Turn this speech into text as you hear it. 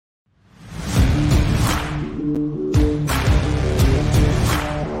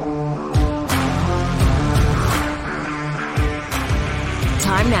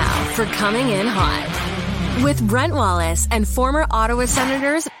for Coming In Hot with Brent Wallace and former Ottawa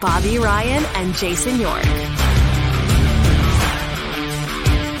Senators Bobby Ryan and Jason York.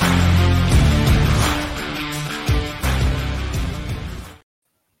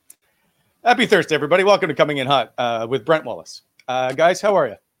 Happy Thursday, everybody. Welcome to Coming In Hot with Brent Wallace. Guys, how are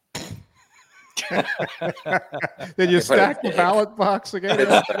you? Did you stack the ballot box again?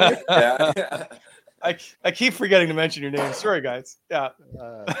 Yeah. I keep forgetting to mention your name. Sorry, guys. Yeah.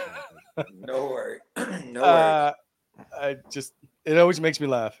 No worry. No worry. It always makes me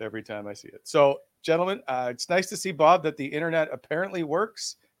laugh every time I see it. So, gentlemen, it's nice to see, Bob, that the internet apparently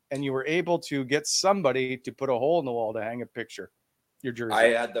works and you were able to get somebody to put a hole in the wall to hang a picture. Your jersey. I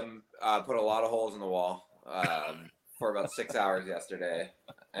had them put a lot of holes in the wall for about 6 hours yesterday,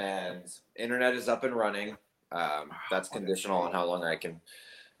 and internet is up and running. That's conditional on how long I can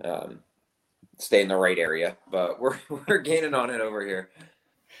stay in the right area, but we're gaining on it over here.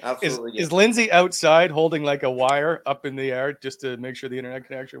 Absolutely. Is Lindsay outside holding like a wire up in the air just to make sure the internet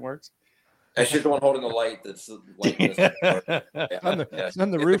connection works? And she's the one holding the light that's like this. It's on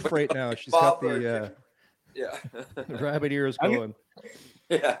the roof right now. She's got the rabbit ears going.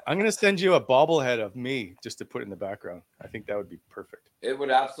 I'm going to send you a bobblehead of me just to put in the background. I think that would be perfect. It would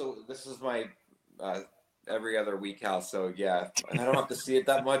absolutely. This is my every other week house, so yeah, I don't have to see it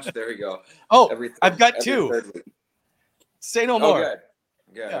that much. There we go. Oh, I've got two. Say no more. Good.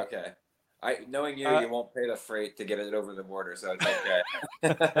 Yeah. Okay. Knowing you won't pay the freight to get it over the border, so it's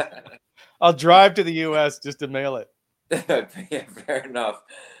okay. I'll drive to the U.S. just to mail it. Yeah, fair enough.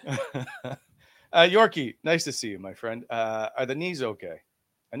 Yorkie, nice to see you, my friend. Are the knees okay?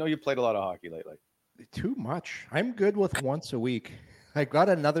 I know you played a lot of hockey lately. Too much. I'm good with once a week. I got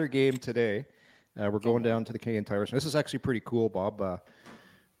another game today. We're going down to the Canadian Tire. This is actually pretty cool, Bob.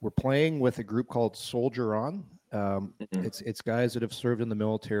 We're playing with a group called Soldier-On. It's guys that have served in the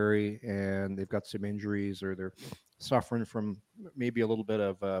military and they've got some injuries or they're suffering from maybe a little bit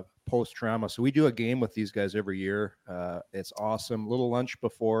of post-trauma. So we do a game with these guys every year. It's awesome. Little lunch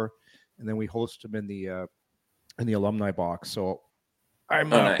before, and then we host them in the alumni box. So I'm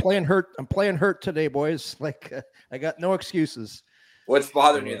playing hurt. I'm playing hurt today, boys. Like I got no excuses. What's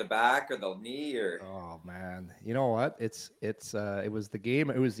bothering you, the back or the knee or? Oh man, you know what? It was the game.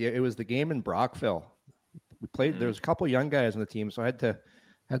 It was the game in Brockville. We played. There was a couple young guys on the team, so I had to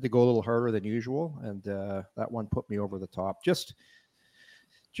go a little harder than usual, and that one put me over the top. Just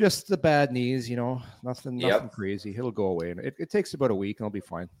the bad knees, nothing crazy. It'll go away, and it takes about a week, and I'll be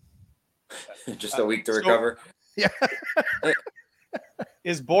fine. Just a week to recover. Yeah.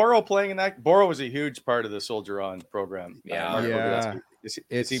 Is Boro playing in that? Boro was a huge part of the Soldier-On program. Yeah.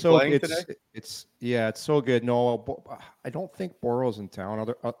 Is he playing today? It's so good. No, I don't think Boro's in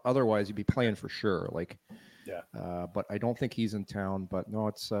town. Otherwise, he'd be playing for sure. But I don't think he's in town. But no,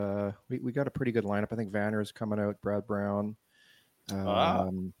 it's we got a pretty good lineup. I think Vanner's coming out. Brad Brown.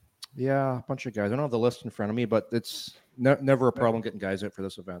 Yeah, a bunch of guys. I don't have the list in front of me, but it's never a problem getting guys out for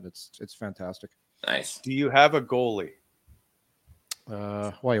this event. It's fantastic. Nice. Do you have a goalie?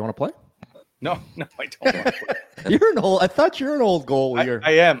 Why, you want to play? No, I don't want to play. I thought you're an old goalie.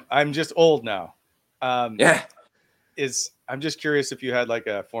 I am. I'm just old now. I'm just curious if you had like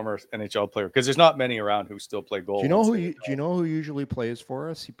a former NHL player, because there's not many around who still play goal. Do you know who usually plays for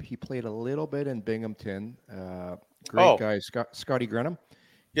us? He played a little bit in Binghamton. Great guy, Scotty Grenham.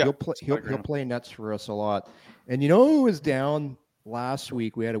 Yeah, he'll play nets for us a lot. And you know who was down last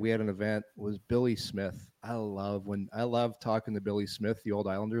week? We had an event. Was Billy Smith. I love talking to Billy Smith, the old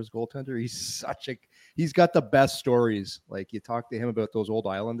Islanders goaltender. He's got the best stories. Like you talk to him about those old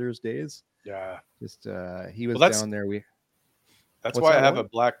Islanders days. Yeah. Just he was down there. That's why I had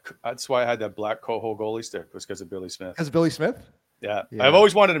that black Coho goalie stick, was because of Billy Smith. Because of Billy Smith? Yeah. I've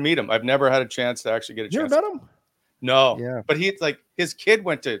always wanted to meet him. I've never had a chance to actually get a chance. You ever met him? No. Yeah. But his kid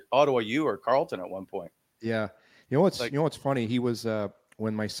went to Ottawa U or Carleton at one point. Yeah. You know what's funny? He was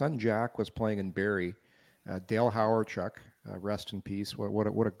when my son Jack was playing in Barrie, Dale Howarchuk, rest in peace.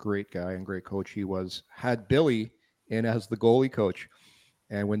 What a great guy and great coach he was. Had Billy in as the goalie coach,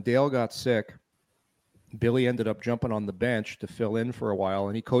 and when Dale got sick, Billy ended up jumping on the bench to fill in for a while,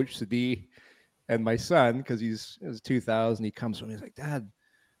 and he coached the D. And my son, because it was 2000, he comes to me, he's like, "Dad,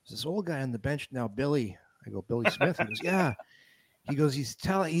 there's this old guy on the bench now, Billy." I go, "Billy Smith?" He goes, "Yeah." He goes, he's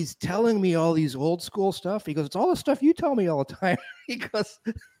telling me all these old school stuff. He goes, "It's all the stuff you tell me all the time." He goes,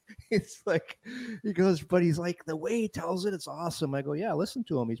 but he's like, the way he tells it, it's awesome. I go, "Yeah, listen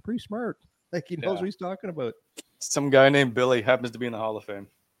to him. He's pretty smart. Like he knows what he's talking about." Some guy named Billy happens to be in the Hall of Fame.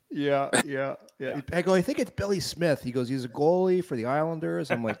 Yeah. I go, "I think it's Billy Smith." He goes, "He's a goalie for the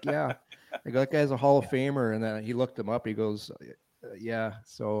Islanders." I'm like, "Yeah." I go, "That guy's a Hall of Famer." And then he looked him up. He goes, yeah.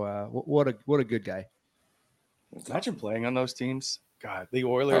 So what a good guy. Imagine playing on those teams. God, the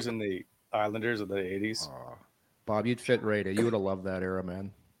Oilers and the Islanders of the 80s. Bob, you'd fit right in. You would have loved that era,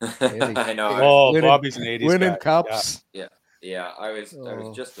 man. I know. Bobby's an 80s winning guy. cups. Yeah. I was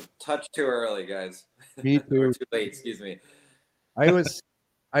just a touch too early, guys. Me too. Or too late, excuse me. I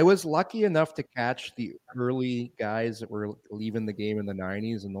was lucky enough to catch the early guys that were leaving the game in the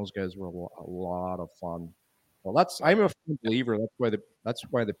 90s, and those guys were a lot of fun. Well, I'm a firm believer. That's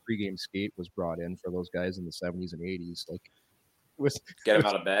why the pregame skate was brought in for those guys in the 70s and 80s. Like, get them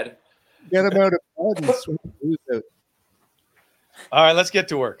out of bed. Get them out of bed and swing out. All right, let's get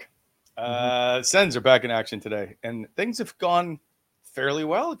to work. Sens are back in action today, and things have gone fairly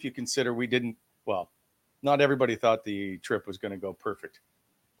well if you consider not everybody thought the trip was going to go perfect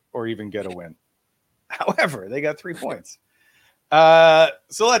or even get a win. However, they got 3 points.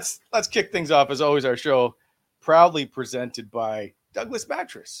 So let's kick things off. As always, our show proudly presented by Douglas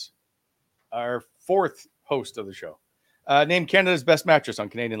Mattress, our fourth host of the show. Named Canada's best mattress on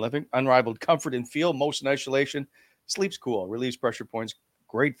Canadian living. Unrivaled comfort and feel, most in isolation. Sleeps cool, relieves pressure points.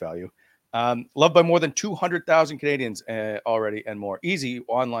 Great value. Loved by more than 200,000 Canadians already and more. Easy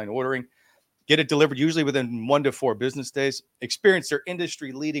online ordering. Get it delivered usually within 1 to 4 business days. Experience their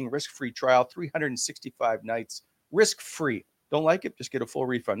industry-leading risk-free trial, 365 nights, risk-free. Don't like it? Just get a full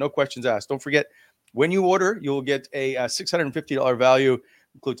refund. No questions asked. Don't forget, when you order, you'll get a $650 value.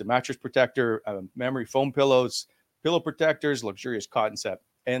 Includes a mattress protector, memory foam pillows, pillow protectors, luxurious cotton set.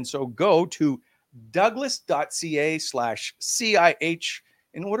 And so go to douglas.ca/CIH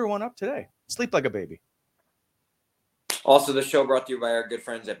and order one up today. Sleep like a baby. Also, the show brought to you by our good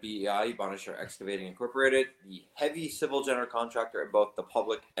friends at BEI, Bonisher Excavating Incorporated, the heavy civil general contractor in both the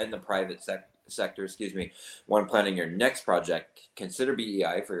public and the private sector. When planning your next project, consider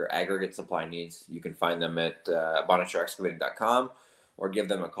BEI for your aggregate supply needs. You can find them at bonisherexcavating.com or give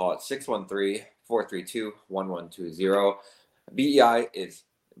them a call at 613-432-1120. BEI is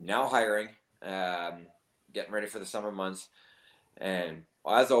now hiring, getting ready for the summer months. And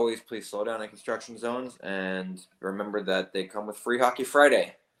as always, please slow down in construction zones and remember that they come with free Hockey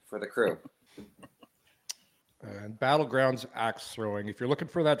Friday for the crew. And Battlegrounds Axe Throwing. If you're looking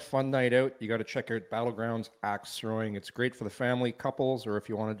for that fun night out, you got to check out Battlegrounds Axe Throwing. It's great for the family, couples, or if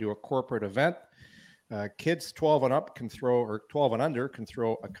you want to do a corporate event. Kids 12 and up can throw, or 12 and under can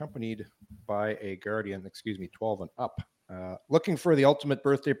throw accompanied by a guardian, 12 and up. Looking for the ultimate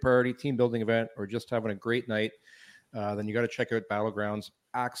birthday party, team building event, or just having a great night, then you got to check out Battlegrounds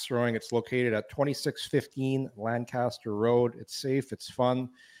Axe Throwing. It's located at 2615 Lancaster Road. It's safe. It's fun.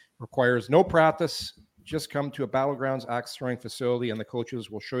 Requires no practice. Just come to a Battlegrounds Axe Throwing facility, and the coaches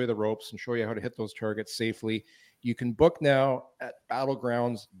will show you the ropes and show you how to hit those targets safely. You can book now at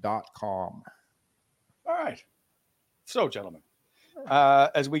battlegrounds.com. All right. So, gentlemen,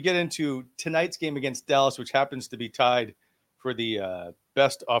 as we get into tonight's game against Dallas, which happens to be tied for the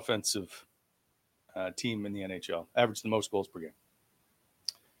best offensive team in the NHL, average the most goals per game.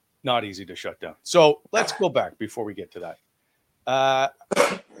 Not easy to shut down. So let's go back before we get to that.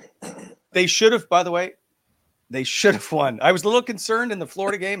 They should have, by the way, won. I was a little concerned in the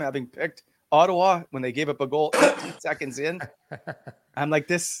Florida game, having picked Ottawa when they gave up a goal 18 seconds in. I'm like,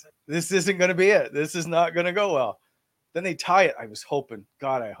 this isn't going to be it. This is not going to go well. Then they tie it. I was hoping.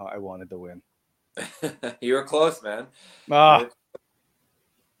 God, I wanted to win. You were close, man.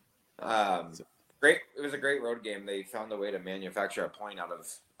 Great. It was a great road game. They found a way to manufacture a point out of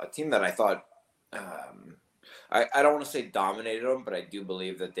a team that I thought, I don't want to say dominated them, but I do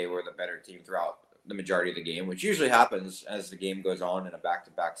believe that they were the better team throughout the majority of the game, which usually happens as the game goes on in a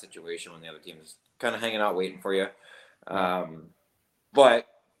back-to-back situation when the other team is kind of hanging out waiting for you. But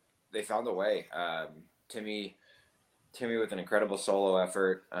they found a way. Timmy with an incredible solo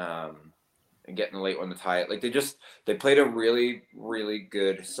effort and getting the late one to tie it. Like they played a really, really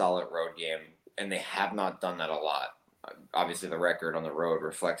good, solid road game. And they have not done that a lot. Obviously, the record on the road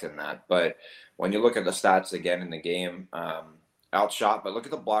reflects in that. But when you look at the stats again in the game, outshot, but look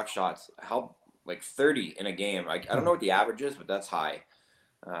at the block shots. How, 30 in a game. I don't know what the average is, but that's high.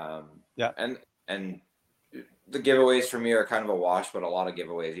 Yeah. And the giveaways for me are kind of a wash, but a lot of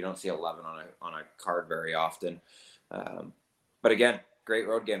giveaways. You don't see 11 on a card very often. But again, great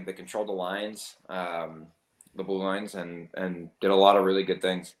road game. They controlled the lines, the blue lines, and did a lot of really good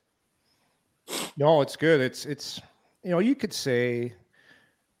things. No, it's good. It's you could say,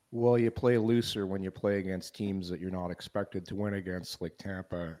 well, you play looser when you play against teams that you're not expected to win against, like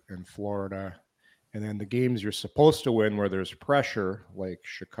Tampa and Florida. And then the games you're supposed to win where there's pressure, like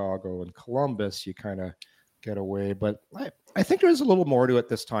Chicago and Columbus, you kind of get away. But I think there's a little more to it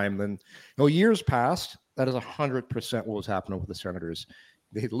this time than years past. That is 100% what was happening with the Senators.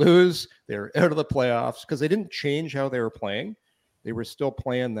 They'd lose, they're out of the playoffs because they didn't change how they were playing. They were still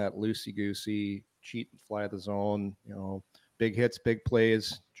playing that loosey-goosey, cheat and fly the zone, big hits, big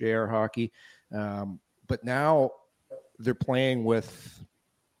plays, JR hockey. But now they're playing with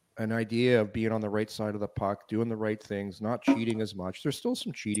an idea of being on the right side of the puck, doing the right things, not cheating as much. There's still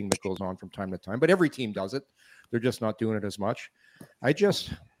some cheating that goes on from time to time, but every team does it. They're just not doing it as much.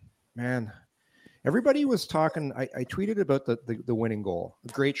 Everybody was talking. I tweeted about the winning goal.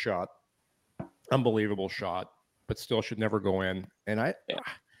 A great shot, unbelievable shot, but still should never go in. And I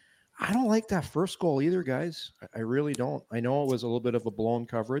don't like that first goal either, guys. I really don't. I know it was a little bit of a blown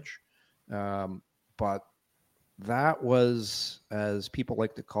coverage, but that was, as people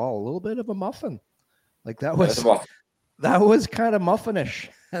like to call, a little bit of a muffin. Like that was kind of muffinish,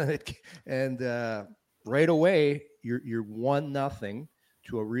 and right away you're 1-0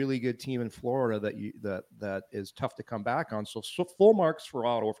 to a really good team in Florida that is tough to come back on. So full marks for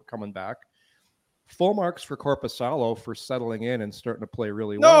Ottawa for coming back. Full marks for Korpisal-oh for settling in and starting to play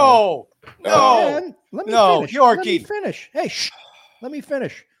really well. No, Yorkie. Hey, let me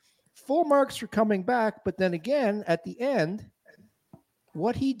finish. Full marks for coming back, but then again, at the end,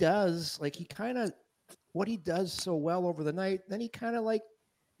 what he does so well over the night, then he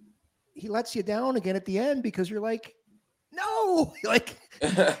lets you down again at the end because you're like, no,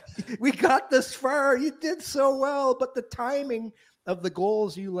 we got this far. You did so well, but the timing of the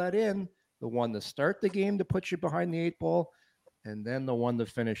goals you let in, the one to start the game to put you behind the 8 ball, and then the one to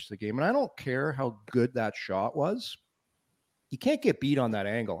finish the game. And I don't care how good that shot was. You can't get beat on that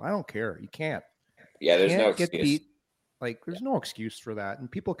angle. I don't care. You can't. Yeah, there's no excuse. Get beat. There's no excuse for that.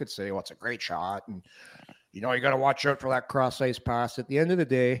 And people could say, it's a great shot. And, you got to watch out for that cross-ice pass. At the end of the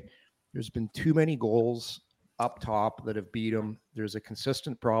day, there's been too many goals up top that have beat them. There's a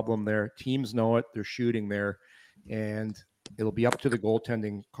consistent problem there. Teams know it. They're shooting there. And it'll be up to the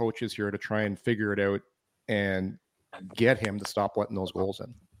goaltending coaches here to try and figure it out and get him to stop letting those goals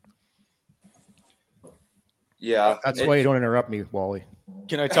in. Yeah. That's why you don't interrupt me, Wally.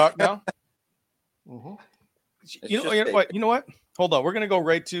 Can I talk now? Mm-hmm. You know what? Hold on. We're going to go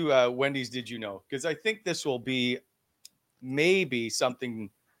right to Wendy's Did You Know? Because I think this will be maybe something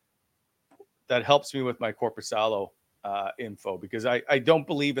that helps me with my Korpisal-oh info, because I don't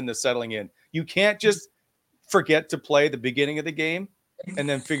believe in the settling in. You can't just forget to play the beginning of the game and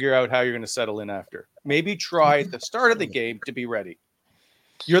then figure out how you're going to settle in after. Maybe try at the start of the game to be ready.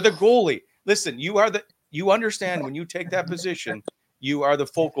 You're the goalie. Listen, you understand when you take that position, you are the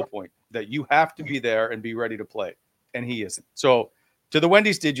focal point, that you have to be there and be ready to play. And he isn't. So to the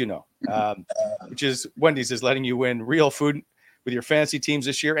Wendy's Did You Know? Which is Wendy's is letting you win real food with your fantasy teams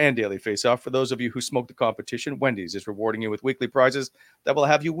this year and Daily Face-Off. For those of you who smoke the competition, Wendy's is rewarding you with weekly prizes that will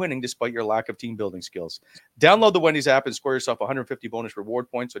have you winning despite your lack of team building skills. Download the Wendy's app and score yourself 150 bonus reward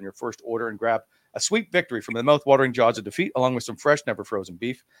points on your first order and grab a sweet victory from the mouth-watering jaws of defeat, along with some fresh, never frozen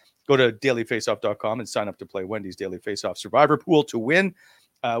beef. Go to dailyfaceoff.com and sign up to play Wendy's Daily Face-Off Survivor Pool to win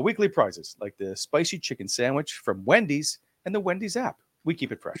weekly prizes like the spicy chicken sandwich from Wendy's and the Wendy's app. We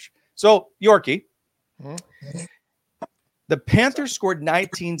keep it fresh. So, Yorkie, the Panthers scored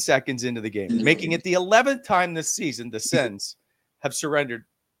 19 seconds into the game, making it the 11th time this season the Sens have surrendered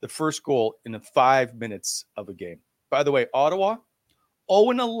the first goal in the 5 minutes of a game. By the way, Ottawa,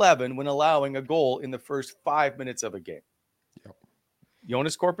 0-11 when allowing a goal in the first 5 minutes of a game. Yep.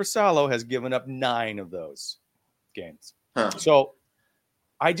 Jonas Korpisal-oh has given up 9 of those games. So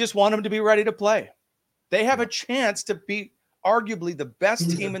I just want them to be ready to play. They have a chance to be arguably the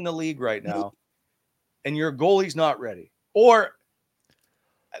best team in the league right now, and your goalie's not ready. Or,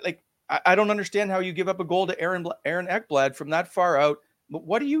 I don't understand how you give up a goal to Aaron Ekblad from that far out. But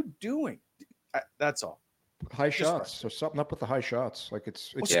what are you doing? That's all. High shots. There's something up with the high shots.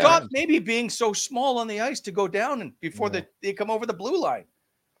 Stop maybe being so small on the ice to go down and before they come over the blue line.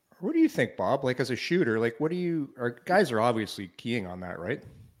 What do you think, Bob? As a shooter, guys are obviously keying on that, right?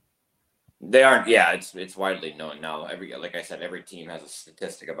 They aren't. Yeah, it's widely known now. Like I said, every team has a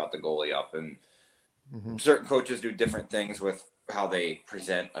statistic about the goalie up, and certain coaches do different things with how they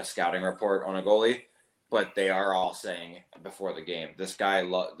present a scouting report on a goalie, but they are all saying before the game, this guy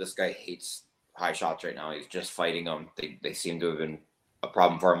hates high shots right now. He's just fighting them. They seem to have been a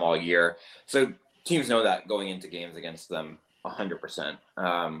problem for him all year. So teams know that going into games against them 100%.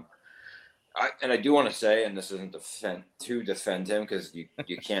 And I do want to say, and this isn't to defend him because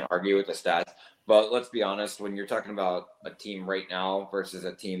you can't argue with the stats, but let's be honest, when you're talking about a team right now versus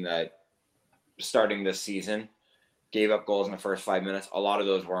a team that starting this season gave up goals in the first 5 minutes, a lot of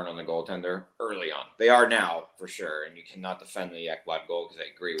those weren't on the goaltender early on. They are now for sure, and you cannot defend the Ekblad goal because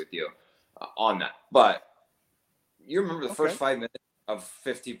I agree with you. on that. But you remember the first 5 minutes of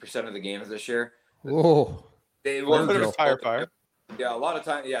 50% of the games this year? Oh, a little bit of a tire fire. Yeah, a lot of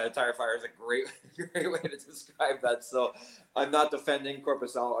time. Yeah, the tire fire is a great way to describe that. So I'm not defending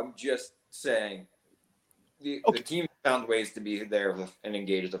Korpisal. I'm just saying the team found ways to be there and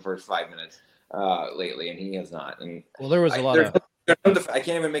engage the first 5 minutes lately, and he has not. And there was a lot of. I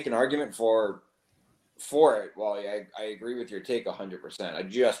can't even make an argument for it. Well, I agree with your take 100%. I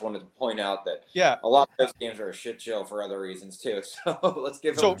just wanted to point out that a lot of those games are a shit show for other reasons too. So let's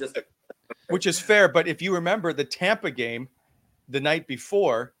give them which is fair. But if you remember the Tampa game the night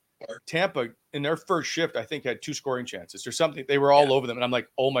before, Tampa in their first shift, I think had 2 scoring chances or something. They were all over them. And I'm like,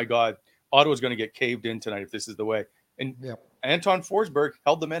 oh my God, Ottawa's going to get caved in tonight if this is the way. And Anton Forsberg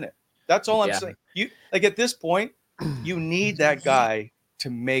held them in it. That's all I'm saying. You like at this point, you need that guy to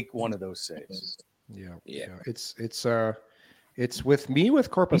make one of those saves. Yeah. It's with me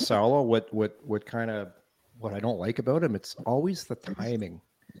with Korpisal-oh. What I don't like about him, it's always the timing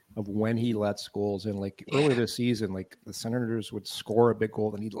of when he lets goals in. Like earlier this season, like the Senators would score a big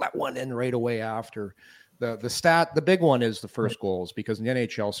goal, then he'd let one in right away after. The big one is the first goals, because in the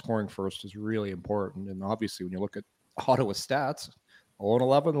NHL scoring first is really important. And obviously when you look at Ottawa stats,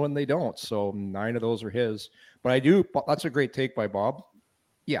 0-11 when they don't. So 9 of those are his. But that's a great take by Bob.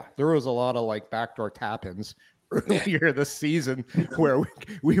 Yeah, there was a lot of like backdoor tap-ins earlier this season where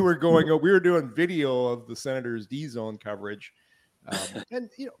we were doing video of the Senators D zone coverage. And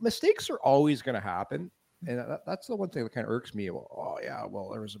mistakes are always going to happen. And that's the one thing that kind of irks me. Well,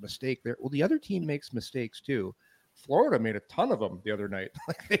 there was a mistake there. Well, the other team makes mistakes too. Florida made a ton of them the other night.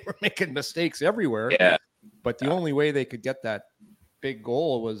 Like they were making mistakes everywhere. Yeah. But the only way they could get that big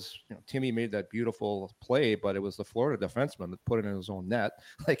goal was, Timmy made that beautiful play, but it was the Florida defenseman that put it in his own net.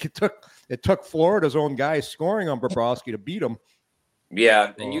 Like it took Florida's own guys scoring on Bobrovsky to beat him.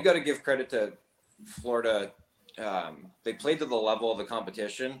 Yeah, and you got to give credit to Florida. They played to the level of the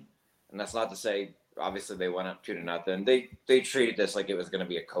competition, and that's not to say obviously they went up 2-0. They treated this like it was going to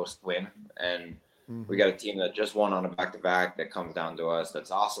be a coast win, and we got a team that just won on a back-to-back that comes down to us.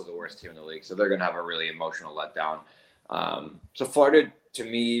 That's also the worst team in the league, so they're going to have a really emotional letdown. So Florida, to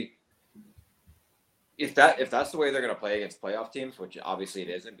me, if that's the way they're going to play against playoff teams, which obviously it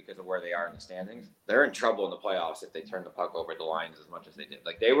isn't because of where they are in the standings, they're in trouble in the playoffs if they turn the puck over the lines as much as they did.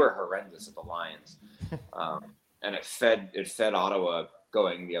 Like they were horrendous at the lines, and it fed Ottawa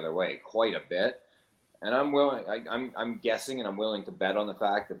going the other way quite a bit. And I'm guessing, and I'm willing to bet on the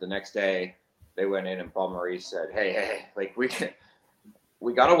fact that the next day they went in and Paul Maurice said, "Hey, like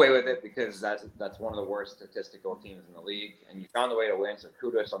we got away with it because that's one of the worst statistical teams in the league, and you found a way to win. So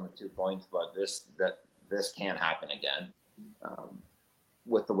kudos on the 2 points, but this can't happen again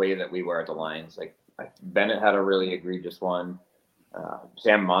with the way that we were at the lines. Like Bennett had a really egregious one.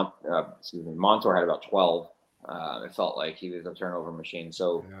 Montour had about 12. It felt like he was a turnover machine.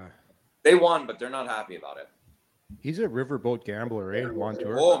 So they won, but they're not happy about it. He's a riverboat gambler, eh,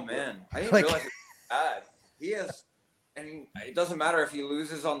 Montour? Oh man, I didn't realize it was bad. He is. And it doesn't matter if he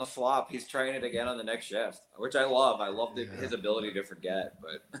loses on the flop; he's trying it again on the next shift, which I love. I love his ability to forget.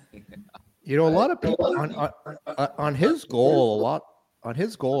 But a lot of people on his goal, a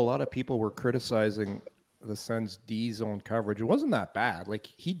lot of people were criticizing the Sens' D zone coverage. It wasn't that bad. Like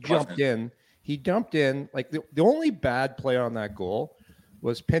he jumped in. Like the only bad play on that goal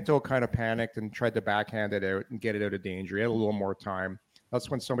was Pinto kind of panicked and tried to backhand it out and get it out of danger. He had a little more time.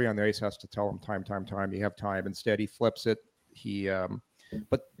 That's when somebody on the ice has to tell him time. You have time. Instead, he flips it.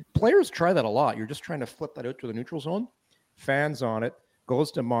 But players try that a lot. You're just trying to flip that out to the neutral zone. Fans on it,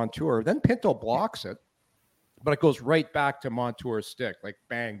 goes to Montour. Then Pinto blocks it, but it goes right back to Montour's stick. Like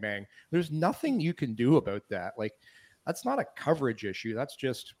bang, bang. There's nothing you can do about that. Like that's not a coverage issue. That's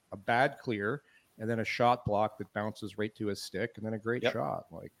just a bad clear and then a shot block that bounces right to his stick and then a great shot.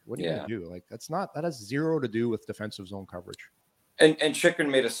 Like what are you going to do? Like that has zero to do with defensive zone coverage. And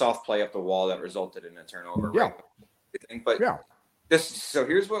Chychrun made a soft play up the wall that resulted in a turnover. Yeah. Right? But so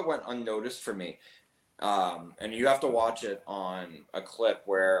here's what went unnoticed for me. And you have to watch it on a clip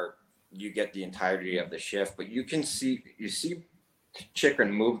where you get the entirety of the shift, but you see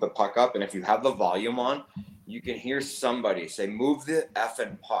Chychrun move the puck up. And if you have the volume on, you can hear somebody say, "Move the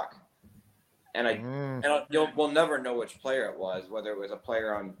effing puck." And we'll never know which player it was, whether it was a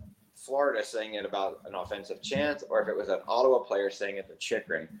player on Florida saying it about an offensive chance, or if it was an Ottawa player saying it to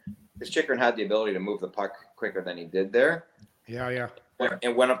Chychrun, because Chychrun had the ability to move the puck quicker than he did there. Yeah.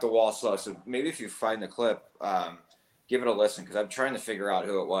 And went up the wall slow. So maybe if you find the clip, give it a listen, because I'm trying to figure out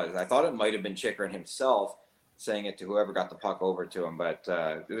who it was. I thought it might have been Chychrun himself saying it to whoever got the puck over to him, but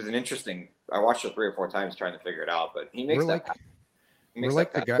it was an interesting. I watched it 3 or 4 times trying to figure it out, but he makes that. We're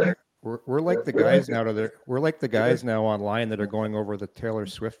like the guy. We're like the guys now we're like the guys now online that are going over the Taylor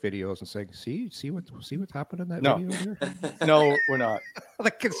Swift videos and saying, see what happened in that video there? No, we're not.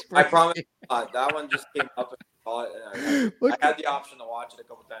 I promise that one just came up and saw it, and I had the option to watch it a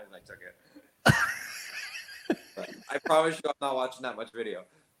couple times and I took it. But I promise you I'm not watching that much video.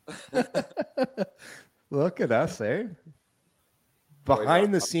 Look at us, eh?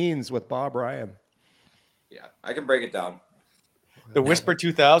 Behind the scenes with Bob Ryan. Yeah, I can break it down. The Whisper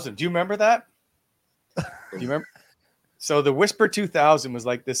 2000. Do you remember that? Do you remember? So the Whisper 2000 was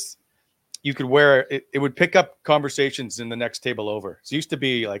like this. You could wear it. It would pick up conversations in the next table over. So it used to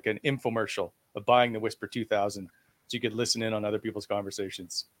be like an infomercial of buying the Whisper 2000, so you could listen in on other people's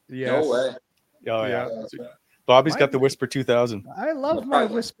conversations. Yes. No way. Oh yeah. Bobby's got the Whisper 2000. I love my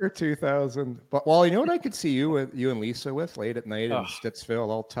Whisper 2000. But Wally, you know what I could see you and Lisa with late at night in Stittsville,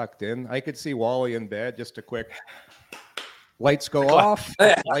 all tucked in? I could see Wally in bed, just a quick lights go off,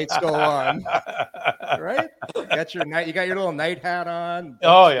 lights go on. Right? You got your little night hat on.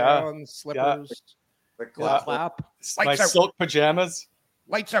 On, slippers. Yeah. Clap. My silk pajamas.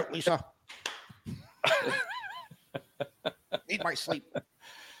 Lights out, Lisa. Need my sleep.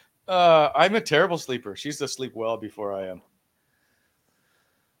 I'm a terrible sleeper. She's asleep well before I am.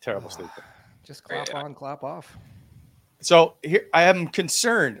 Terrible sleeper. Just clap on, clap off. So here I am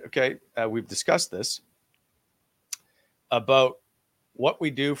concerned. Okay, we've discussed this about what we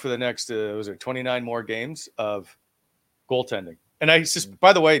do for the next 29 more games of goaltending. And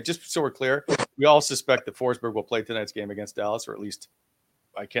by the way, just so we're clear, we all suspect that Forsberg will play tonight's game against Dallas, or at least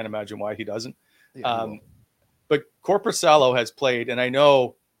I can't imagine why he doesn't. But Korpisal-oh has played, and I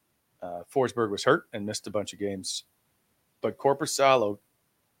know Forsberg was hurt and missed a bunch of games, but Korpisal-oh,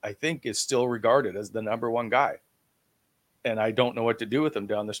 I think, is still regarded as the number one guy. And I don't know what to do with him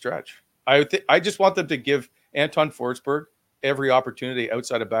down the stretch. I just want them to give Anton Forsberg every opportunity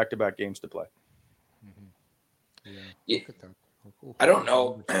outside of back-to-back games to play. I don't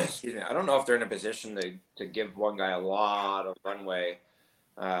know. Excuse me. I don't know if they're in a position to give one guy a lot of runway.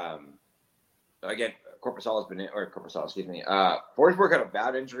 Again, Forsberg had a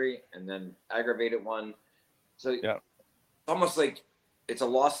bad injury and then aggravated one. So it's almost like it's a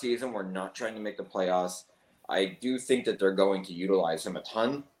lost season. We're not trying to make the playoffs. I do think that they're going to utilize him a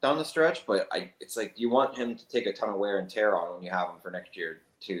ton down the stretch, but it's like you want him to take a ton of wear and tear on when you have him for next year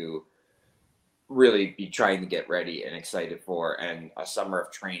to really be trying to get ready and excited for, and a summer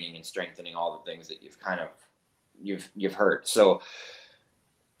of training and strengthening all the things that you've heard. So,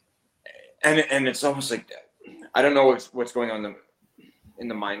 and it's almost like, I don't know what's going on in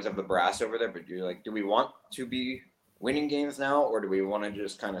the minds of the brass over there, but do we want to be winning games now, or do we want to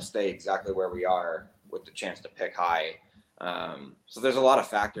just kind of stay exactly where we are with the chance to pick high? So there's a lot of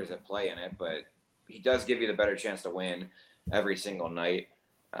factors at play in it, but he does give you the better chance to win every single night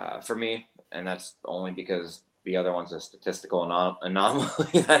for me. And that's only because the other one's a statistical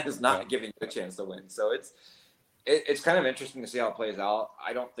anomaly that is not giving you a chance to win. So it's kind of interesting to see how it plays out.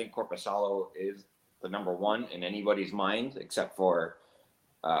 I don't think Korpisal-oh is the number one in anybody's mind except for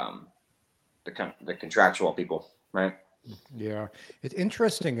the contractual people, right? Yeah. It's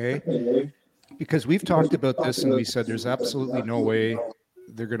interesting, eh? Because we've talked about this and we said there's absolutely no way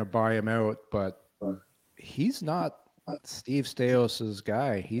they're going to buy him out, but he's not Steve Staios'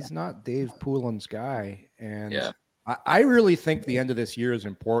 guy. He's not Dave Poulin's guy. And I really think the end of this year is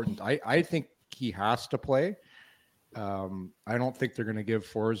important. I think he has to play. I don't think they're going to give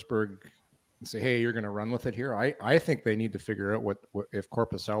Forsberg and say, hey, you're going to run with it here. I think they need to figure out what if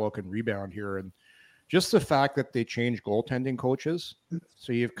Korpisal-oh can rebound here. And just the fact that they changed goaltending coaches.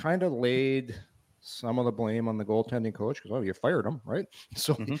 So you've kind of laid some of the blame on the goaltending coach because, you fired him, right?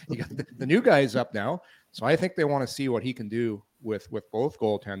 So you got the new guy's up now. So I think they want to see what he can do with both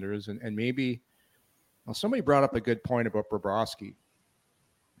goaltenders. And maybe somebody brought up a good point about Bobrovsky.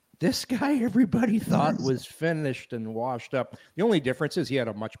 This guy, everybody thought was finished and washed up. The only difference is he had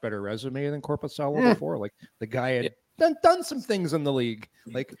a much better resume than Korpisal-oh before. Like the guy had done some things in the league.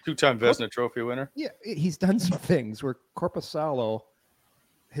 Like two-time Vezina Trophy winner. Yeah, he's done some things where Korpisal-oh,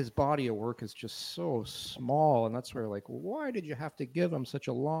 his body of work is just so small. And that's where why did you have to give him such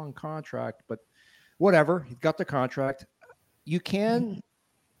a long contract? But whatever, he got the contract.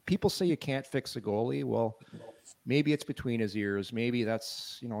 People say you can't fix a goalie. Well, maybe it's between his ears. Maybe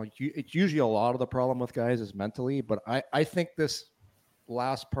that's, it's usually a lot of the problem with guys is mentally. But I think this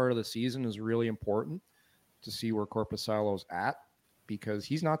last part of the season is really important to see where Korpisal-oh's at because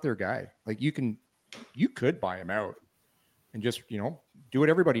he's not their guy. Like you could buy him out and just, do what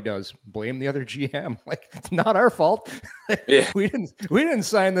everybody does. Blame the other GM. Like it's not our fault. We didn't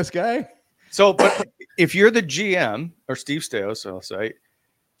sign this guy. So, but if you're the GM or Steve Staios, I'll say,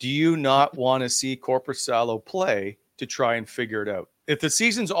 do you not want to see Korpisal-oh play to try and figure it out? If the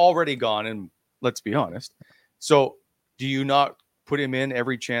season's already gone, and let's be honest, so do you not put him in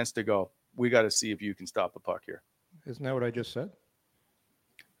every chance to go, we got to see if you can stop the puck here? Isn't that what I just said?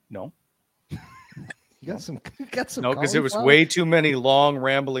 No. You got some no, because it was way too many long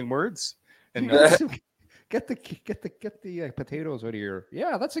rambling words. And get the potatoes out of here.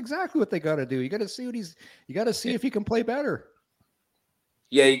 Yeah, that's exactly what they got to do. You got to see you got to see if he can play better.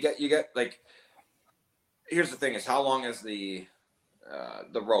 Yeah, you get like, here's the thing: is how long is the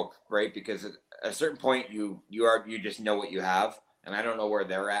rope, right? Because at a certain point, you just know what you have, and I don't know where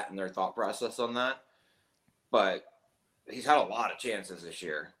they're at in their thought process on that. But he's had a lot of chances this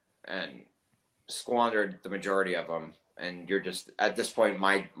year and squandered the majority of them. And you're just at this point,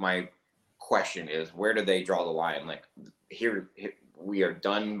 my question is, where do they draw the line? Like here we are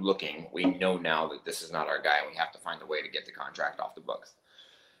done looking. We know now that this is not our guy, and we have to find a way to get the contract off the books.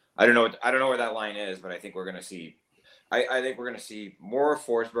 I don't know where that line is, but I think we're going to see. I think we're going to see more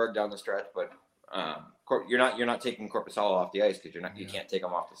Forsberg down the stretch, but you're not taking Korpisal-oh off the ice because you can't take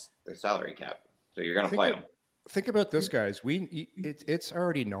him off the salary cap, so you're going to play him. Think about this, guys. It's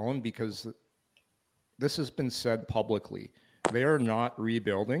already known because this has been said publicly. They are not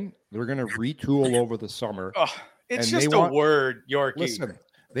rebuilding. They're going to retool over the summer. Oh, it's just a word, Yorkie. Listen,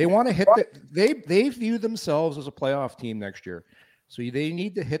 they want to hit they view themselves as a playoff team next year. So they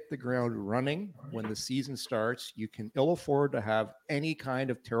need to hit the ground running when the season starts. You can ill afford to have any kind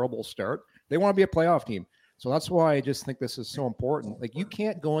of terrible start. They want to be a playoff team. So that's why I just think this is so important. Like, you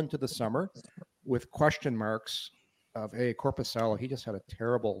can't go into the summer with question marks of, hey, Korpisal-oh, he just had a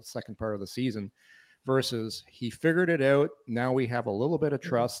terrible second part of the season, versus he figured it out. Now we have a little bit of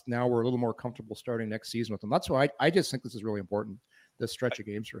trust. Now we're a little more comfortable starting next season with him. That's why I just think this is really important, this stretch of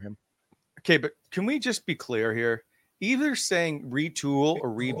games for him. Okay, but can we just be clear here? Either saying retool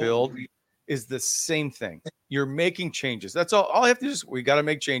or rebuild is the same thing. You're making changes. That's all. All I have to do is we got to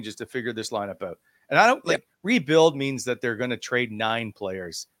make changes to figure this lineup out. And I don't like rebuild means that they're going to trade 9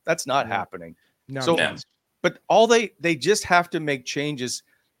 players. That's not happening. No. But they just have to make changes.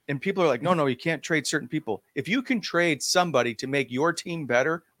 And people are like, no, you can't trade certain people. If you can trade somebody to make your team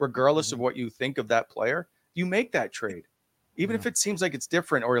better, regardless of what you think of that player, you make that trade. Even if it seems like it's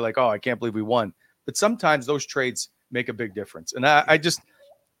different, or you're like, oh, I can't believe we won. But sometimes those trades make a big difference. And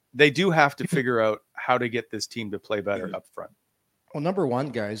they do have to figure out how to get this team to play better up front. Well, number one,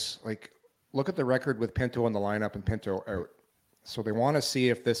 guys, like, look at the record with Pinto in the lineup and Pinto out. So they want to see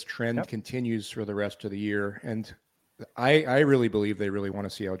if this trend continues for the rest of the year. And I really believe they really want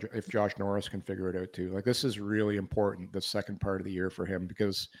to see if Josh Norris can figure it out too. Like, this is really important, the second part of the year for him,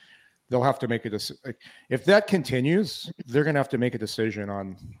 because they'll have to make a decision. Like, if that continues, they're going to have to make a decision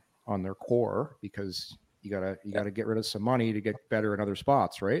on their core, because you gotta get rid of some money to get better in other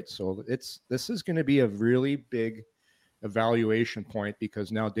spots, right? So this is going to be a really big evaluation point,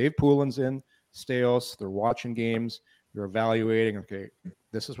 because now Dave Poulin's in, Steos, they're watching games, they're evaluating. Okay,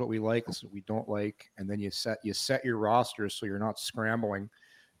 this is what we like, this is what we don't like, and then you set your roster so you're not scrambling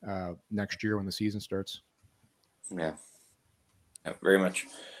next year when the season starts. Yeah, very much.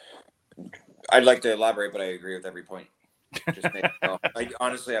 I'd like to elaborate, but I agree with every point.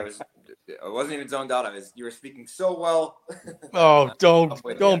 Honestly, I wasn't even zoned out. You were speaking so well. Oh,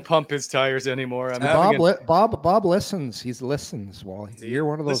 don't pump his tires anymore. Bob listens. He listens. Well, you're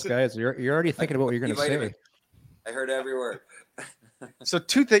one of those guys. You're already thinking about what you're going to say. I heard every word. So,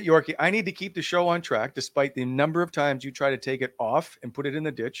 tooth it, Yorkie. I need to keep the show on track, despite the number of times you try to take it off and put it in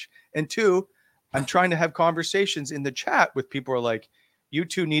the ditch. And 2, I'm trying to have conversations in the chat with people who are like, you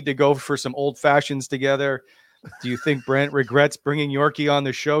two need to go for some old fashions together. Do you think Brent regrets bringing Yorkie on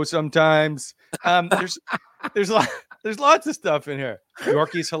the show sometimes? There's lots of stuff in here.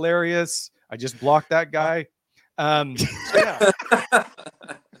 Yorkie's hilarious. I just blocked that guy.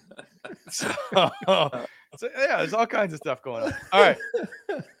 So there's all kinds of stuff going on. All right.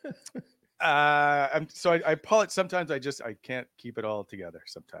 I pull it. Sometimes I can't keep it all together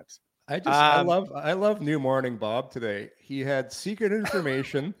sometimes. I love New Morning Bob today. He had secret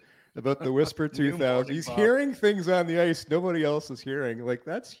information about the Whisper 2000. He's hearing things on the ice nobody else is hearing. Like,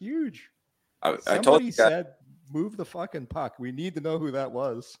 that's huge. Somebody said, move the fucking puck. We need to know who that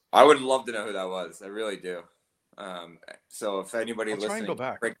was. I would love to know who that was. I really do. So if anybody listening,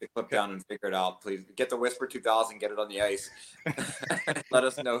 break the clip down and figure it out, please get the Whisper 2000, get it on the ice. Let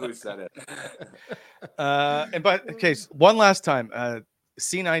us know who said it. One last time,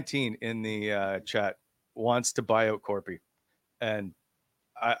 C19 in the chat wants to buy out Korpi, and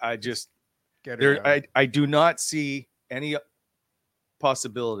I just I do not see any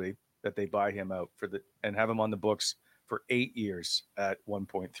possibility that they buy him out and have him on the books for 8 years at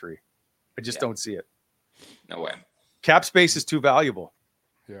 1.3. I just don't see it. No way. Cap space is too valuable.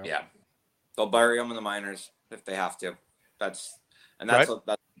 Yeah. They'll bury him in the minors if they have to. But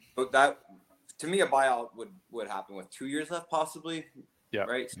that to me, a buyout would happen with 2 years left, possibly. Yeah.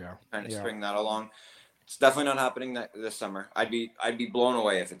 Right. Yeah. Kind of string that along. It's definitely not happening this summer. I'd be blown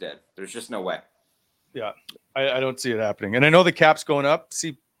away if it did. There's just no way. Yeah, I don't see it happening. And I know the cap's going up,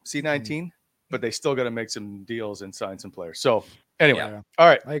 C19, but they still got to make some deals and sign some players. So anyway, all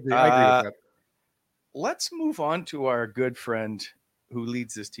right. I agree with that. Let's move on to our good friend who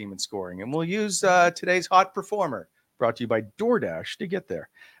leads this team in scoring. And we'll use today's hot performer, brought to you by DoorDash, to get there.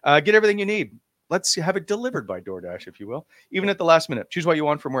 Get everything you need. Let's have it delivered by DoorDash, if you will, even at the last minute. Choose what you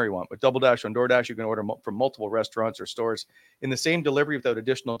want from where you want. With Double Dash on DoorDash, you can order from multiple restaurants or stores in the same delivery without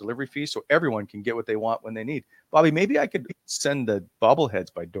additional delivery fees, so everyone can get what they want when they need. Bobby, maybe I could send the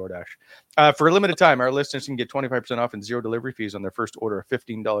bobbleheads by DoorDash. For a limited time, our listeners can get 25% off and 0 delivery fees on their first order of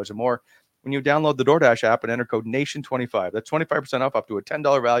 $15 or more when you download the DoorDash app and enter code NATION25. That's 25% off up to a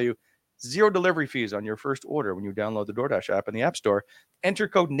 $10 value. 0 delivery fees on your first order when you download the DoorDash app in the App Store. Enter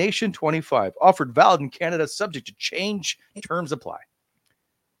code NATION25. Offered valid in Canada, subject to change. Terms apply.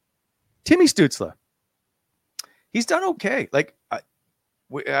 Timmy Stützle. He's done okay.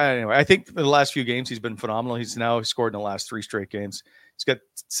 Anyway, I think for the last few games, he's been phenomenal. He's now scored in the last 3 straight games. He's got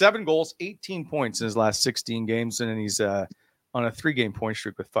 7 goals, 18 points in his last 16 games, and he's on a 3-game point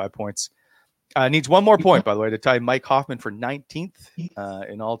streak with 5 points. Needs one more point, by the way, to tie Mike Hoffman for 19th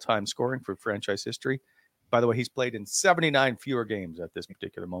in all-time scoring for franchise history. By the way, he's played in 79 fewer games at this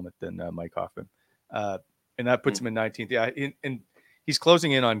particular moment than Mike Hoffman. And that puts him in 19th. Yeah, and he's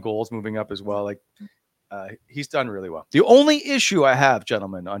closing in on goals, moving up as well. He's done really well. The only issue I have,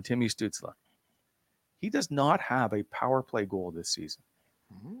 gentlemen, on Timmy Stützle, he does not have a power play goal this season.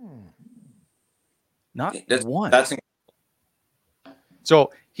 Not one.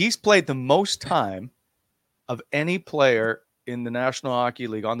 So he's played the most time of any player in the National Hockey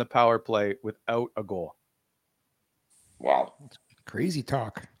League on the power play without a goal. Wow. Crazy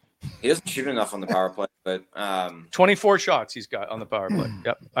talk. He doesn't shoot enough on the power play, but 24 shots he's got on the power play.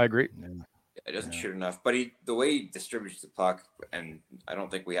 Yep, I agree. He doesn't shoot enough, but the way he distributes the puck, and I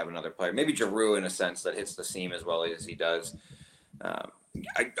don't think we have another player, maybe Giroux in a sense, that hits the seam as well as he does.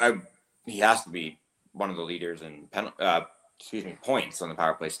 He has to be one of the leaders in points on the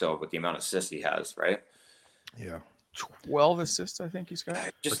power play still with the amount of assists he has, right? Yeah. 12 assists, I think he's got.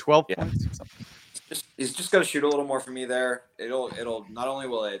 Or 12 points or something. He's just got to shoot a little more for me there. It'll not only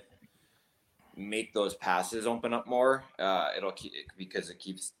will it make those passes open up more, because it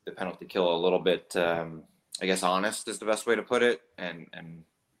keeps the penalty kill a little bit, I guess, honest is the best way to put it, and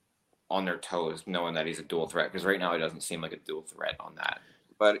on their toes, knowing that he's a dual threat, because right now he doesn't seem like a dual threat on that.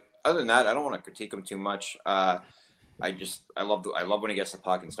 But other than that, I don't want to critique him too much. I love when he gets the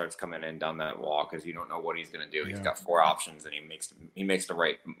puck and starts coming in down that wall, because you don't know what he's going to do. He's got 4 options, and he makes the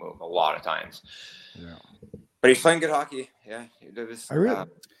right move a lot of times. Yeah, but he's playing good hockey. Yeah, he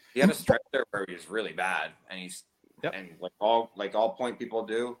had a stretch there where he was really bad, and and like all point people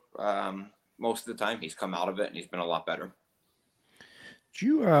do, most of the time he's come out of it and he's been a lot better.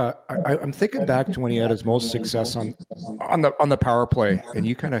 I'm thinking back to when he had his most success on the power play, and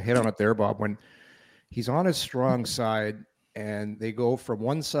you kind of hit on it there, Bob, when he's on his strong side and they go from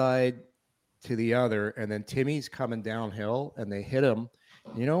one side to the other, and then Timmy's coming downhill and they hit him,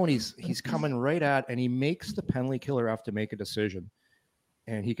 and he's coming right at, and he makes the penalty killer have to make a decision.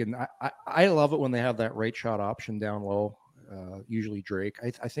 And he can, I love it when they have that right shot option down low. Usually Drake.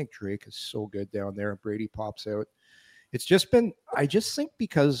 I think Drake is so good down there. Brady pops out. It's just been, I just think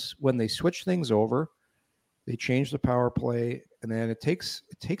because when they switch things over, they change the power play, and then it takes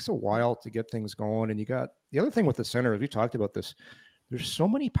a while to get things going. And you got the other thing with the center, as we talked about this, there's so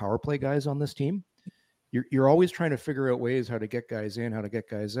many power play guys on this team. You're always trying to figure out ways how to get guys in, how to get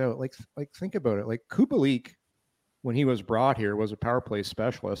guys out. Like think about it. Like Kubalik, when he was brought here, was a power play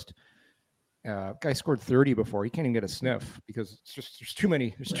specialist. Guy scored 30 before. He can't even get a sniff because it's just there's too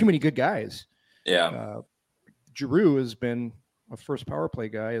many good guys. Yeah. Giroux has been a first power play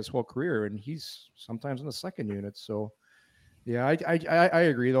guy his whole career, and he's sometimes in the second unit. So, yeah, I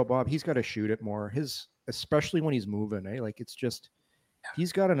agree though, Bob. He's got to shoot it more. Especially when he's moving, Like it's just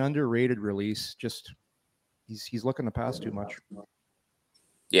he's got an underrated release. Just he's looking to pass too much.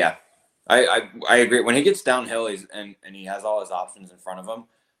 Yeah, I agree. When he gets downhill, and he has all his options in front of him.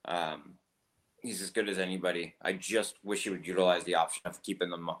 He's as good as anybody. I just wish he would utilize the option of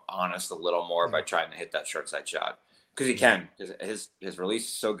keeping them honest a little more by trying to hit that short side shot, because he can. His release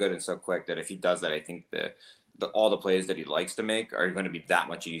is so good and so quick that if he does that, I think all the plays that he likes to make are going to be that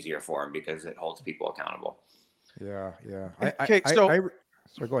much easier for him because it holds people accountable. Yeah. Okay, so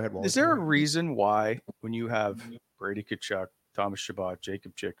go ahead, Wally. is there a reason why when you have Brady Tkachuk, Thomas Chabot,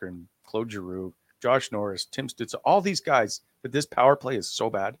 Jacob Chikrin, Claude Giroux, Josh Norris, Tim Stützle, all these guys, that this power play is so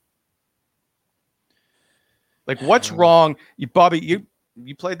bad? Like, what's wrong? Bobby,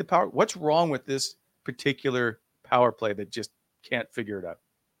 you played the power. What's wrong with this particular power play that just can't figure it out?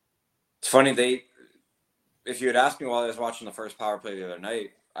 It's funny. If you had asked me while I was watching the first power play the other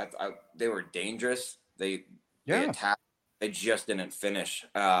night, they were dangerous. They attacked. They just didn't finish.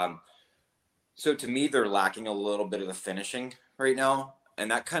 So to me, they're lacking a little bit of the finishing right now. And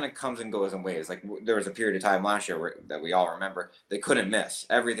that kind of comes and goes in ways. Like there was a period of time last year that we all remember. They couldn't miss.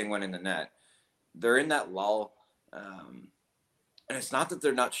 Everything went in the net. They're in that lull. And it's not that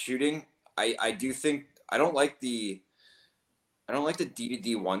they're not shooting. I do think I don't like the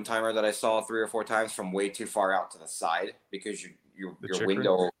D-to-D one-timer that I saw 3 or 4 times from way too far out to the side because your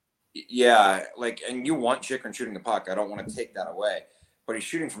window. Yeah, like, and you want Chikrin shooting the puck. I don't want to take that away. But he's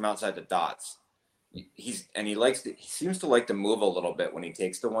shooting from outside the dots. He seems to like to move a little bit when he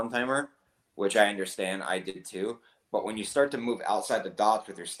takes the one-timer, which I understand. I did too. But when you start to move outside the dots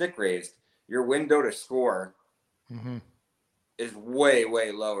with your stick raised, your window to score is way,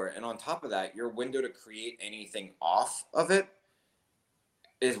 way lower. And on top of that, your window to create anything off of it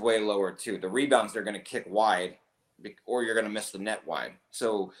is way lower too. The rebounds they're going to kick wide, or you're going to miss the net wide.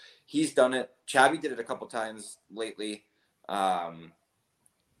 So he's done it. Chabby did it a couple times lately.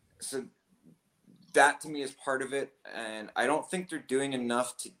 So that to me is part of it. And I don't think they're doing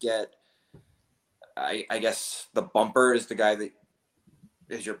enough to get, I guess the bumper is the guy that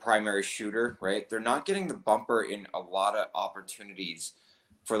is your primary shooter, right? They're not getting the bumper in a lot of opportunities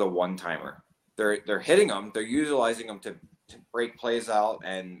for the one-timer. They're hitting them. They're utilizing them to break plays out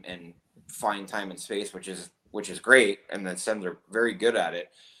and find time and space, which is great. And the Sens are very good at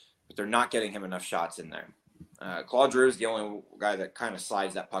it, but they're not getting him enough shots in there. Claude Giroux is the only guy that kind of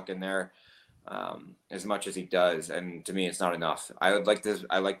slides that puck in there as much as he does. And to me, it's not enough. I like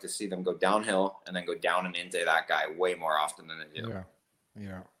to see them go downhill and then go down and into that guy way more often than they do.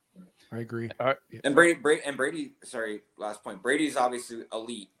 Yeah, I agree. And Brady, sorry, last point. Brady's obviously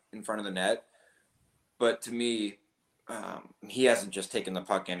elite in front of the net, but to me, he hasn't just taken the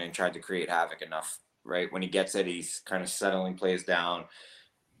puck in and tried to create havoc enough, right? When he gets it, he's kind of settling plays down,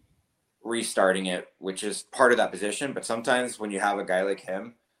 restarting it, which is part of that position. But sometimes when you have a guy like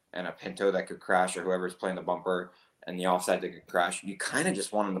him and a Pinto that could crash, or whoever's playing the bumper and the offside that could crash, you kind of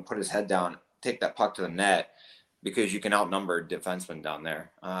just want him to put his head down, take that puck to the net, because you can outnumber defensemen down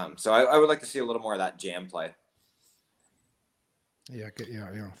there. So I would like to see a little more of that jam play. Yeah,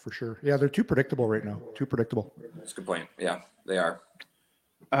 for sure. Yeah, they're too predictable right now. Too predictable. That's a good point. Yeah, they are.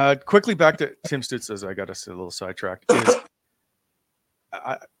 Quickly back to Tim Stützle, as I got us a little sidetracked.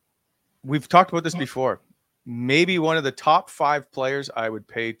 We've talked about this before. Maybe one of the top 5 players I would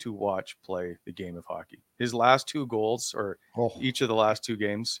pay to watch play the game of hockey. His last 2 goals, or each of the last 2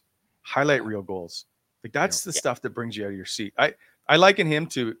 games, highlight reel goals. Like that's the stuff that brings you out of your seat. I liken him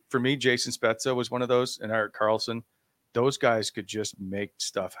to, for me, Jason Spezza was one of those, and Eric Carlson. Those guys could just make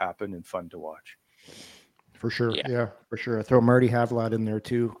stuff happen and fun to watch. For sure. Yeah, for sure. I throw Marty Havlat in there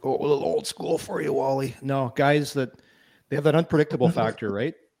too. Go a little old school for you, Wally. No, guys they have that unpredictable factor,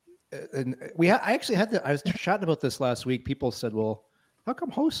 right? And I was chatting about this last week. People said, well, how come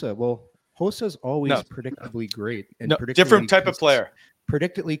Hossa? Well, Hossa's always predictably great. And different type of player.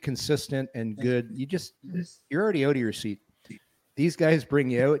 Predictably consistent and good. You're already out of your seat. These guys bring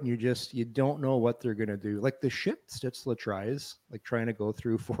you out and you don't know what they're going to do. Like the shit Stützle tries, like trying to go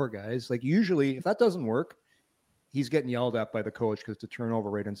through 4 guys. Like usually if that doesn't work, he's getting yelled at by the coach because it's a turnover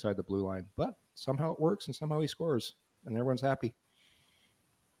right inside the blue line. But somehow it works and somehow he scores and everyone's happy.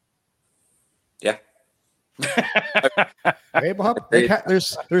 Yeah. Hey, Bob,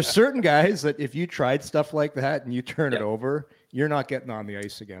 there's certain guys that if you tried stuff like that and you turn it over, you're not getting on the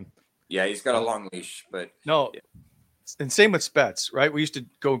ice again. Yeah, he's got a long leash, but no. And same with Spets, right? We used to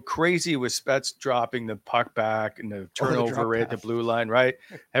go crazy with Spets dropping the puck back and the turnover right at the blue line, right?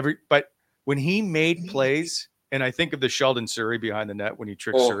 But when he made plays, and I think of the Sheldon Surrey behind the net when he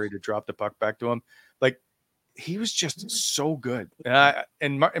tricked Surrey to drop the puck back to him, like he was just so good.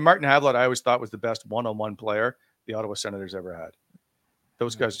 And Martin Havlat, I always thought was the best one-on-one player the Ottawa Senators ever had.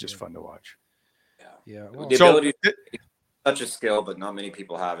 Those guys are just fun to watch. Yeah. Well, the ability, such a skill, but not many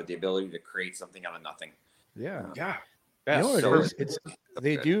people have it. The ability to create something out of nothing. Yeah. You know what it is?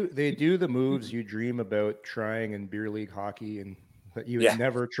 They do the moves you dream about trying in beer league hockey, and that you would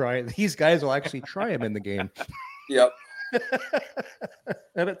never try. These guys will actually try them in the game. Yep.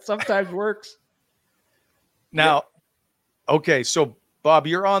 And it sometimes works. Now, okay, so Bob,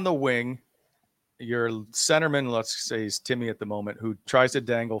 you're on the wing your centerman, let's say is Timmy at the moment, who tries to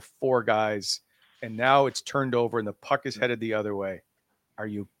dangle 4 guys, and now it's turned over and the puck is headed the other way. Are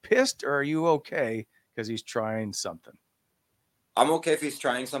you pissed or are you okay because he's trying something? I'm okay if he's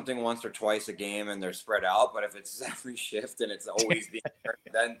trying something once or twice a game and they're spread out, but if it's every shift and it's always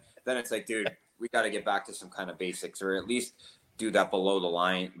then it's like, dude, we got to get back to some kind of basics, or at least do that below the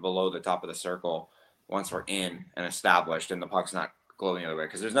line, below the top of the circle once we're in and established and the puck's not going the other way.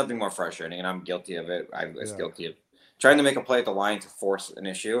 Because there's nothing more frustrating, and I'm guilty of it. I was guilty of trying to make a play at the line to force an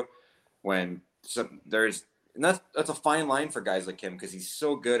issue when and that's a fine line for guys like him, because he's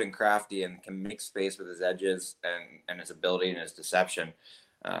so good and crafty and can make space with his edges and his ability and his deception.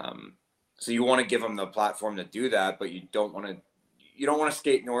 So you want to give him the platform to do that, but you don't want to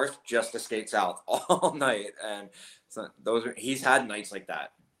skate north just to skate south all night. And so he's had nights like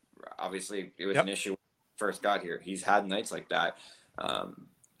that. Obviously, it was an issue when he first got here. He's had nights like that.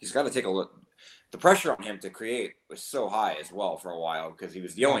 He's got to take a look. The pressure on him to create was so high as well for a while, because he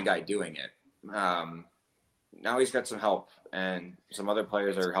was the only guy doing it. Now he's got some help, and some other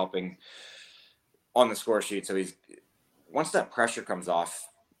players are helping on the score sheet. So once that pressure comes off,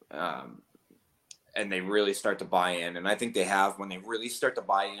 and they really start to buy in, and I think they have, when they really start to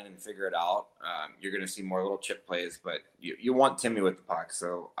buy in and figure it out, you're going to see more little chip plays. But you want Timmy with the puck,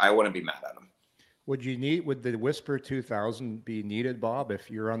 so I wouldn't be mad at him. Would the Whisper 2000 be needed, Bob,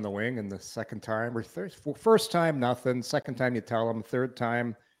 if you're on the wing and the second time or first time, nothing. Second time, you tell them. Third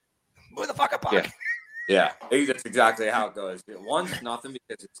time, move the fucking puck. Yeah, that's exactly how it goes. Once, nothing,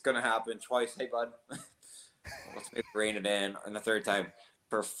 because it's going to happen. Twice, hey, bud, let's maybe rein it in. And the third time,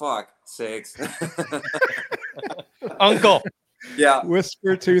 for fuck's sakes. Uncle. Yeah.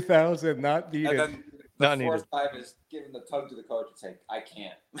 Whisper 2000, not needed. And then the fourth time is giving the tug to the coach and saying, I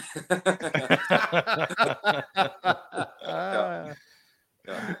can't.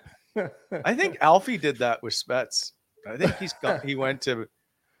 I think Alfie did that with Spets. I think he went to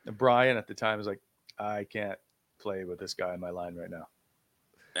Brian at the time, was like, I can't play with this guy on my line right now.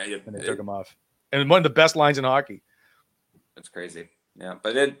 And they took him off. And one of the best lines in hockey. That's crazy. Yeah,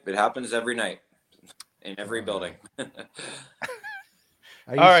 but it happens every night in every building.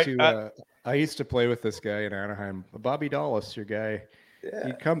 I used to play with this guy in Anaheim, Bobby Dallas, your guy.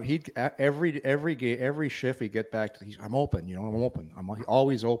 Yeah. He'd every shift he'd get back to, I'm open, I'm open. I'm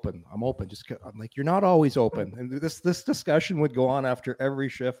always open. I'm open. I'm like, you're not always open. And this discussion would go on after every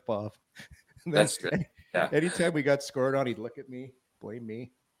shift, Bob. That's good. Yeah. Anytime we got scored on, he'd look at me, blame me.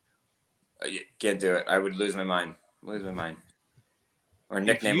 You can't do it. I would lose my mind. Or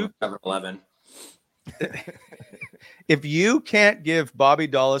nickname number 11. If you can't give Bobby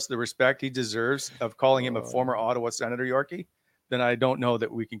Dallas the respect he deserves of calling him a former Ottawa Senator, Yorkie, then I don't know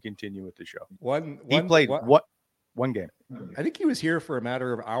that we can continue with the show. He played one game. I think he was here for a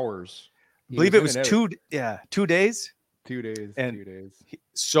matter of hours. I believe it was 2 days. 2 days. And 2 days.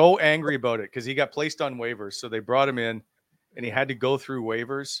 So angry about it because he got placed on waivers. So they brought him in and he had to go through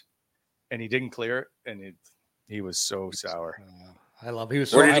waivers and he didn't clear it. And he was so sour. I love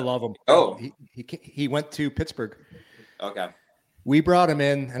him. Oh, he went to Pittsburgh. Okay. We brought him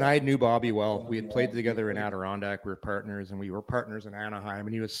in, and I knew Bobby well. We had played together in Adirondack. We were partners, and we were partners in Anaheim.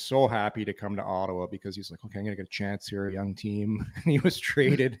 And he was so happy to come to Ottawa because he's like, okay, I'm going to get a chance here, a young team. And he was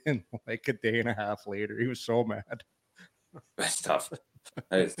traded, and like a day and a half later, he was so mad. That's tough.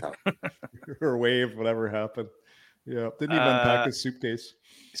 That is tough. Or waived, whatever happened. Yeah, didn't even unpack his suitcase.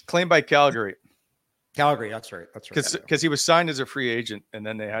 He's claimed by Calgary. That's right. Because he was signed as a free agent, and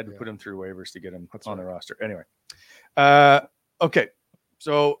then they had to put him through waivers to get him on the roster. Anyway. Okay,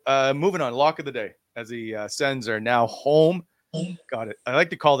 so moving on, lock of the day as the Sens are now home. Got it. I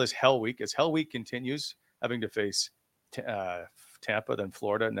like to call this Hell Week as Hell Week continues, having to face Tampa, then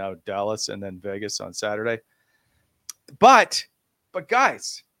Florida, now Dallas, and then Vegas on Saturday. But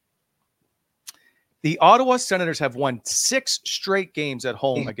guys, the Ottawa Senators have won 6 straight games at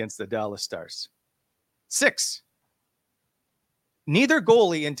home against the Dallas Stars. 6. Neither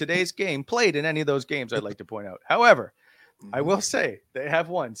goalie in today's game played in any of those games, I'd like to point out. However, I will say they have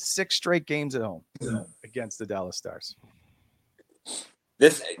won 6 straight games at home against the Dallas Stars.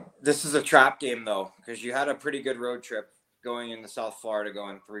 This is a trap game, though, because you had a pretty good road trip going into South Florida,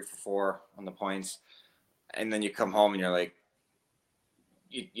 going 3 for 4 on the points. And then you come home and you're like,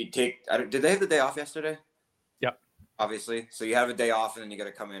 you take – did they have the day off yesterday? Yep. Obviously. So you have a day off and then you got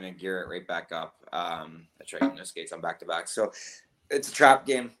to come in and gear it right back up. That's right. No skates on back-to-back. So it's a trap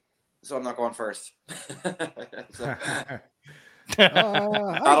game. So I'm not going first.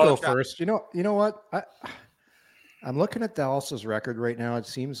 I'll go first. You know what? I'm looking at Dallas's record right now. It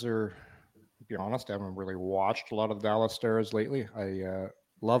seems to be honest, I haven't really watched a lot of Dallas Stars lately.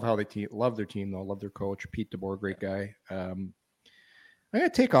 Love how they love their team though. Love their coach, Pete DeBoer, great guy. I'm gonna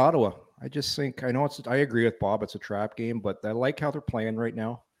take Ottawa. I just think I know I agree with Bob. It's a trap game, but I like how they're playing right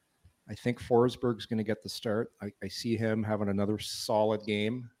now. I think Forsberg's going to get the start. I see him having another solid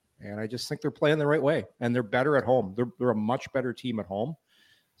game, and I just think they're playing the right way, and they're better at home. They're a much better team at home.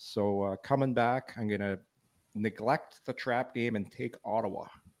 So coming back, I'm going to neglect the trap game and take Ottawa.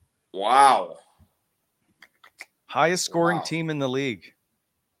 Wow. Highest scoring team in the league.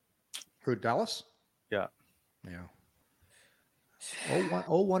 Who, Dallas? Yeah.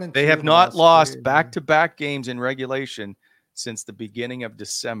 0-1 and they 2 have in not the lost back-to-back games in regulation since the beginning of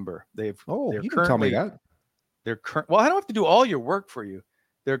December. You can tell me that. Well, I don't have to do all your work for you.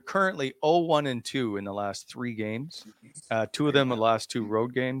 They're currently 0-1 and 2 in the last 3 games. 2 of them the last 2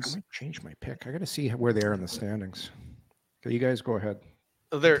 road games. I might change my pick. I got to see where they are in the standings. Okay, you guys go ahead.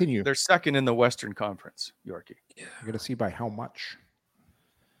 They're second in the Western Conference, Yorkie. Yeah. I got to see by how much.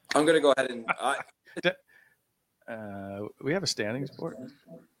 I'm going to go ahead and we have a standings board.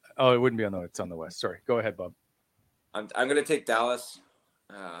 Oh, it wouldn't be it's on the West. Sorry. Go ahead, Bob. I'm going to take Dallas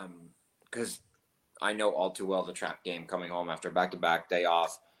because I know all too well the trap game coming home after a back-to-back day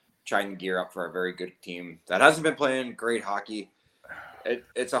off, trying to gear up for a very good team that hasn't been playing great hockey.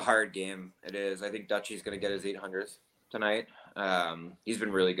 It's a hard game. It is. I think Dutchy's going to get his 800th tonight. He's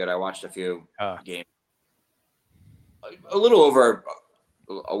been really good. I watched a few games a little over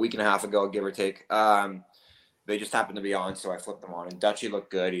a week and a half ago, give or take. They just happened to be on, so I flipped them on. And Dutchy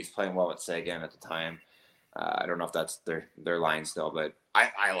looked good. He's playing well with Sagan at the time. I don't know if that's their line still, but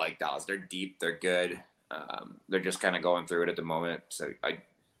I like Dallas. They're deep. They're good. They're just kind of going through it at the moment. So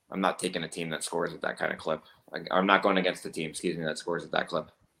I'm not taking a team that scores at that kind of clip. I'm not going against the team, that scores at that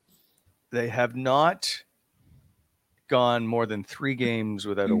clip. They have not gone more than 3 games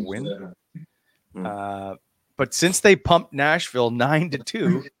without a win. But since they pumped Nashville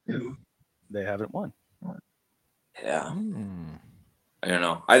 9-2, they haven't won. Yeah. I don't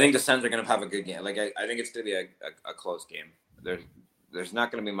know. I think the Sens are going to have a good game. I think it's going to be a close game. There's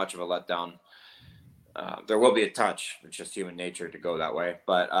not going to be much of a letdown. There will be a touch. It's just human nature to go that way.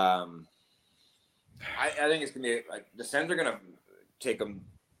 But I think it's going to be the Sens are going to take them.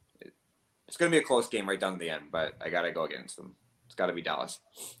 It's going to be a close game right down to the end. But I got to go against them. It's got to be Dallas.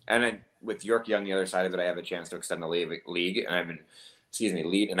 And then with Yorkie on the other side of it, I have a chance to extend the league, and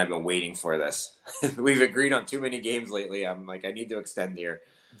I've been waiting for this. We've agreed on too many games lately. I'm like, I need to extend here.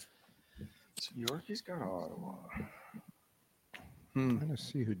 So Yorkie's got Ottawa. I'm going to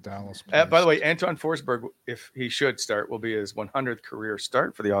see who Dallas plays. By the way, Anton Forsberg, if he should start, will be his 100th career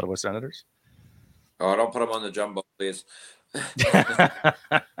start for the Ottawa Senators. Oh, don't put him on the jumbo, please.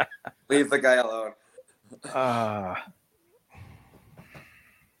 Leave the guy alone.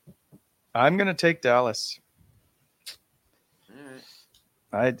 I'm going to take Dallas.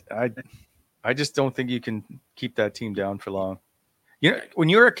 I just don't think you can keep that team down for long. You know, when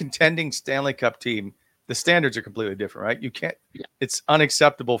you're a contending Stanley Cup team, the standards are completely different, right? You can't. It's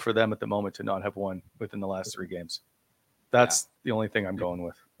unacceptable for them at the moment to not have won within the last 3 games. That's the only thing I'm going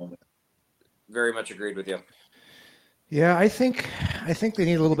with. Very much agreed with you. Yeah, I think they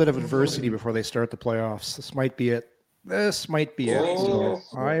need a little bit of adversity before they start the playoffs. This might be it. So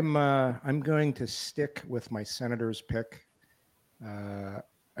I'm going to stick with my Senators pick.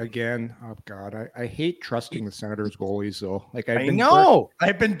 Again, oh God, I hate trusting the Senators goalies though.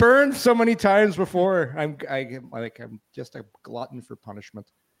 I've been burned so many times before. I'm just a glutton for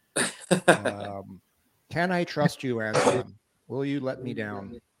punishment. Can I trust you, Anton? Will you let me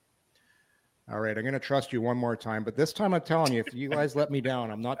down? All right, I'm going to trust you one more time, but this time I'm telling you, if you guys let me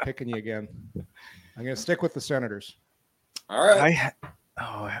down, I'm not picking you again. I'm going to stick with the Senators. All right.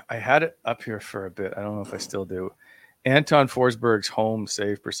 I had it up here for a bit. I don't know if I still do. Anton Forsberg's home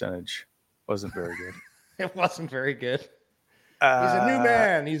save percentage wasn't very good. It wasn't very good. He's a new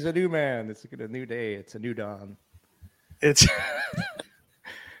man. He's a new man. It's a new day. It's a new dawn. It's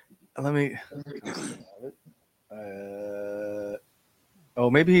let me.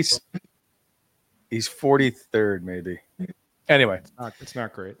 Maybe he's 43rd. Maybe. Anyway, it's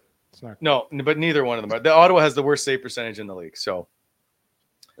not great. It's not. No, but neither one of them are. The Ottawa has the worst save percentage in the league, so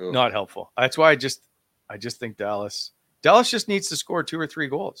not helpful. That's why I just think Dallas just needs to score 2 or 3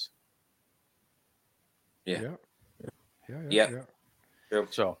 goals. Yeah.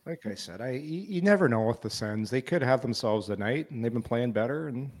 So, like I said, you never know with the Sens. They could have themselves a night, and they've been playing better.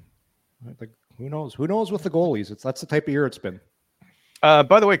 And who knows? Who knows with the goalies? That's the type of year it's been.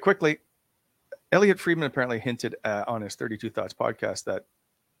 By the way, quickly, Elliot Friedman apparently hinted on his 32 Thoughts podcast that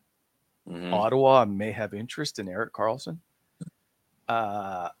Ottawa may have interest in Erik Karlsson.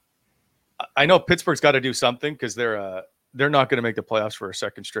 I know Pittsburgh's got to do something because they're they're not going to make the playoffs for a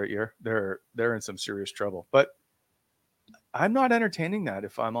second straight year. They're in some serious trouble. But I'm not entertaining that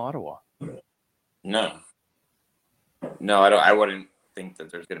if I'm Ottawa. No, I wouldn't think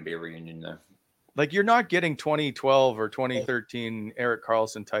that there's going to be a reunion there. Like, you're not getting 2012 or 2013 Erik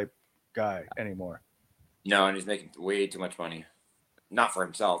Karlsson type guy anymore. No, and he's making way too much money. Not for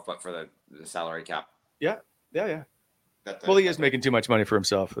himself, but for the salary cap. Yeah. Well, he is making too much money for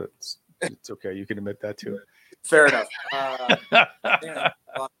himself. It's okay. You can admit that too. Fair enough. I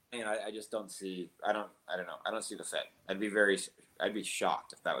just don't see. I don't know. I don't see the fit. I'd be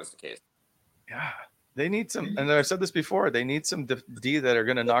shocked if that was the case. Yeah, they need some. And I've said this before. They need some D that are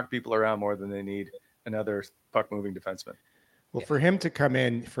going to knock people around more than they need another puck moving defenseman. Well, for him to come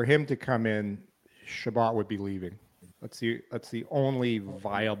in, Shabbat would be leaving. That's the only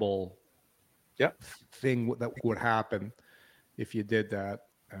viable thing that would happen if you did that.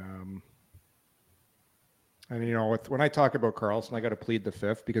 And when I talk about Karlsson, I got to plead the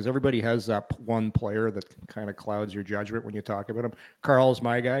fifth because everybody has that one player that kind of clouds your judgment when you talk about him. Carl's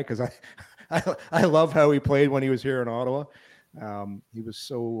my guy because I love how he played when he was here in Ottawa. He was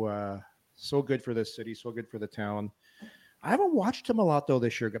so good for this city, so good for the town. I haven't watched him a lot though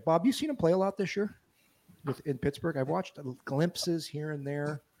this year. Bob, you seen him play a lot this year in Pittsburgh? I've watched glimpses here and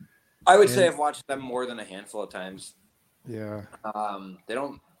there. I would say I've watched them more than a handful of times. Yeah.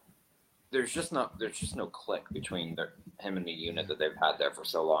 There's just no click between him and the unit that they've had there for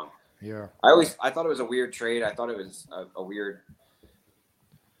so long. Yeah. I thought it was a weird trade. I thought it was a weird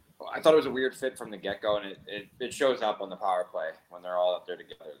fit from the get-go, and it shows up on the power play when they're all up there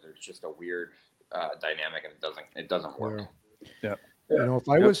together. There's just a weird dynamic, and it doesn't work. Yeah. If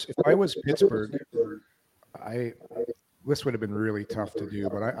I was Pittsburgh, this would have been really tough to do,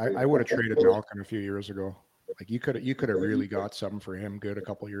 but I would have traded Malkin a few years ago. Like you could have really got something for him good a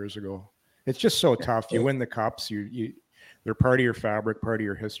couple of years ago. It's just so tough. You win the cups, they're part of your fabric, part of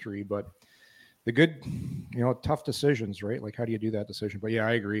your history, but the good, tough decisions, right? Like how do you do that decision? But yeah,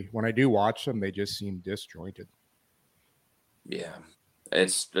 I agree. When I do watch them, they just seem disjointed. Yeah.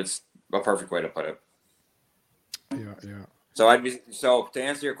 It's a perfect way to put it. Yeah. So to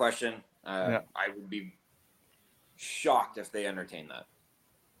answer your question, I would be shocked if they entertain that.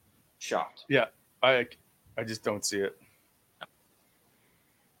 Shocked. Yeah. I just don't see it.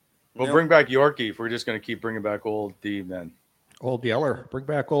 We'll bring back Yorkie if we're just going to keep bringing back old D then. Old Yeller. Bring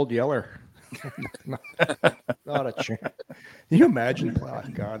back old Yeller. Not a chance. Can you imagine? Oh,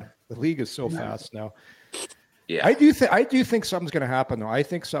 God, the league is so fast now. Yeah, I do think something's going to happen, though. I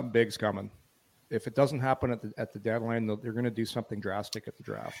think something big's coming. If it doesn't happen at the deadline, they're going to do something drastic at the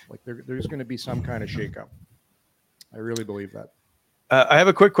draft. Like there's going to be some kind of shakeup. I really believe that. I have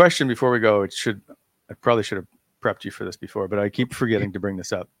a quick question before we go. I probably should have prepped you for this before, but I keep forgetting to bring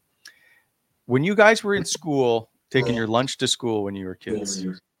this up. When you guys were in school, taking your lunch to school when you were kids,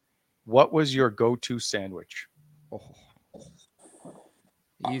 what was your go-to sandwich? Oh,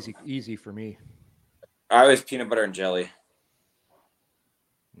 easy for me. I was peanut butter and jelly.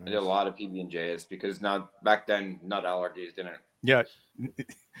 Nice. I did a lot of PB&Js because back then nut allergies didn't. Yeah.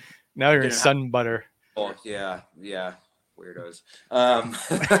 Now you're in sun butter. Oh yeah. Weirdos.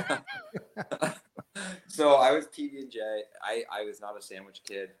 So I was PB&J. I was not a sandwich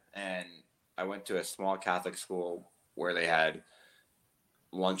kid, and I went to a small Catholic school where they had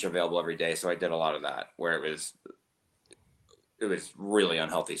lunch available every day. So I did a lot of that, where it was really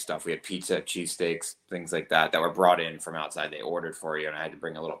unhealthy stuff. We had pizza, cheesesteaks, things like that were brought in from outside. They ordered for you, and I had to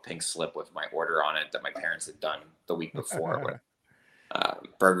bring a little pink slip with my order on it that my parents had done the week before with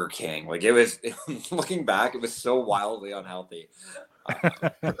Burger King. Like it was, looking back, it was so wildly unhealthy.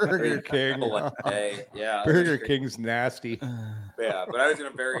 Burger King. Yeah. Burger King's nasty. Yeah, but I was in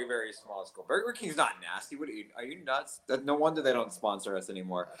a very, very small school. Burger King's not nasty. Are you nuts? No wonder they don't sponsor us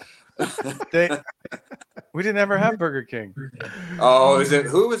anymore. We didn't ever have Burger King. Oh, is it?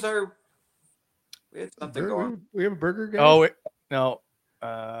 Who was our? We had something going. We have a burger guy? Oh, no.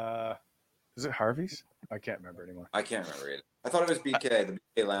 Is it Harvey's? I can't remember anymore. I can't remember it. I thought it was BK, the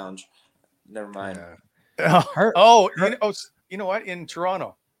BK Lounge. Never mind. You know what? In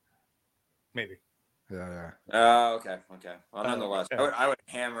Toronto, maybe. Yeah. Okay. Well, nonetheless, I would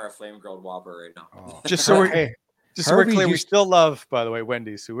hammer a flame grilled Whopper right now. Oh. Just so we're clear, we still love, by the way,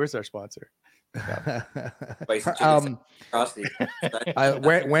 Wendy's. Who is our sponsor?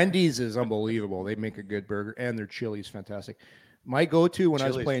 Wendy's is unbelievable. They make a good burger, and their chili's fantastic. My go-to when I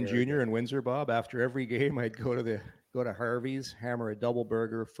was playing junior in Windsor, Bob, after every game, I'd go to Harvey's, hammer a double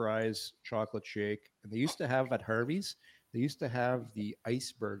burger, fries, chocolate shake. And they used to have at Harvey's, the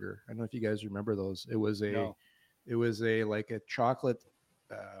ice burger. I don't know if you guys remember those. It was like a chocolate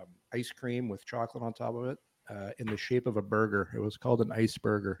ice cream with chocolate on top of it. in the shape of a burger. It was called an ice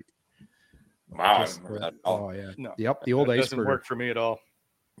burger. Wow. I remember that. Oh yeah. No, yep. The old ice doesn't burger. work for me at all.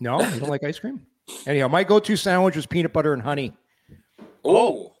 No, you don't like ice cream? Anyhow, my go-to sandwich was peanut butter and honey.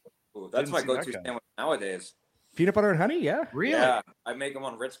 Oh, that's Didn't my see go-to that guy. sandwich nowadays. Peanut butter and honey? Yeah. Really? Yeah, I make them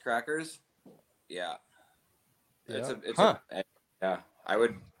on Ritz crackers. Yeah. Yeah. Yeah. I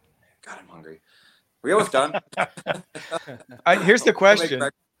would. God, I'm hungry. We almost done? Here's the question.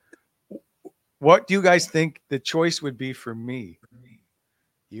 What do you guys think the choice would be for me?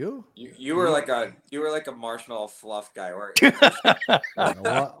 You were like a marshmallow fluff guy, weren't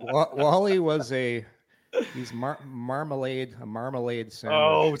Wally was a marmalade sandwich.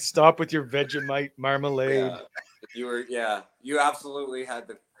 Oh, stop with your Vegemite marmalade. Yeah, you absolutely had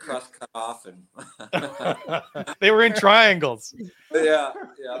the crust cut off, and they were in triangles. yeah,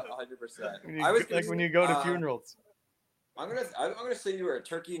 100%. When you go to funerals. I'm gonna say you were a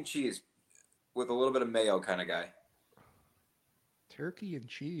turkey and cheese with a little bit of mayo kind of guy. Turkey and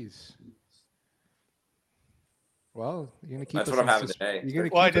cheese. Well, you're gonna keep. That's what I'm having today.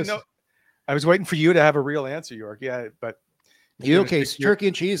 Well, I didn't know. I was waiting for you to have a real answer, York. Yeah, but turkey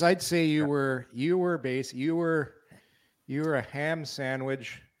and cheese. I'd say you were a ham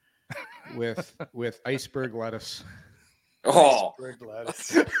sandwich with iceberg lettuce. Oh, iceberg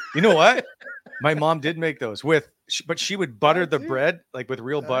lettuce. You know what? My mom did make those but she would butter the bread like with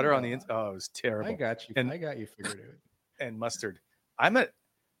real butter on the inside. Oh, it was terrible. I got you. I got you figured out. And mustard. I'm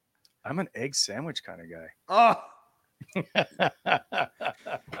an egg sandwich kind of guy. Oh.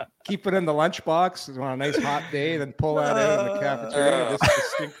 Keep it in the lunchbox on a nice hot day, then pull that out in the cafeteria.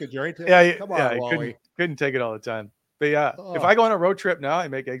 Just stink the joint. Come on, Wally. Couldn't take it all the time. But yeah, if I go on a road trip now, I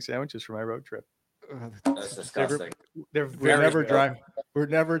make egg sandwiches for my road trip. That's disgusting. We're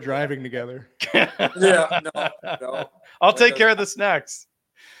never driving together. Yeah, no. I'll take care of the snacks.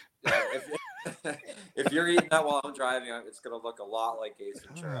 Yeah, if you're eating that while I'm driving, it's gonna look a lot like Ace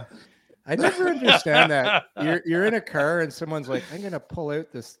Ventura. I never understand that. You're in a car and someone's like, "I'm gonna pull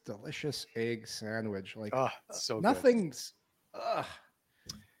out this delicious egg sandwich." Like, so nothing's.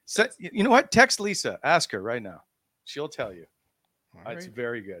 So you know what? Text Lisa. Ask her right now. She'll tell you. It's Right.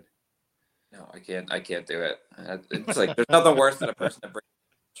 very good. No, I can't do it. It's like there's nothing worse than a person that brings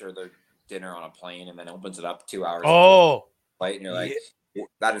their dinner on a plane and then opens it up 2 hours. Late, and you're like,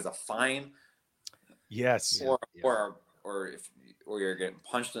 that is a fine. Yes. Or if you're getting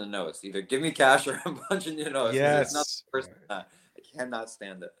punched in the nose. Either give me cash or I'm punching your nose. Yes. It's not I cannot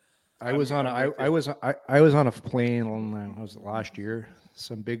stand it. I was on a plane. Was it last year?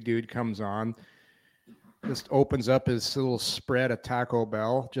 Some big dude comes on, just opens up his little spread of Taco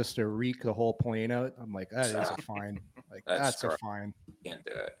Bell just to reek the whole plane out. I'm like, that is a fine. Like that's a fine. Can't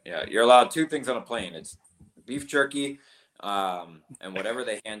do it. Yeah, you're allowed 2 things on a plane. It's beef jerky, and whatever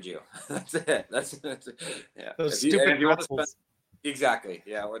they hand you. That's it. That's yeah. Those stupid pretzels. Exactly.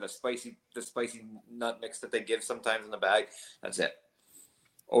 Yeah, or the spicy nut mix that they give sometimes in the bag. That's it.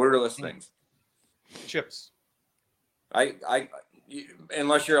 Odorless things. Chips.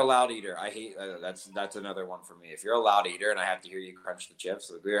 Unless you're a loud eater, I hate that's another one for me. If you're a loud eater and I have to hear you crunch the chips,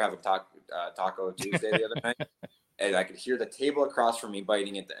 like we were having Taco Tuesday the other night, and I could hear the table across from me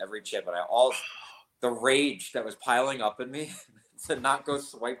biting into every chip, and the rage that was piling up in me to not go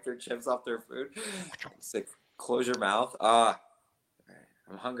swipe their chips off their food. It's like, close your mouth. I'm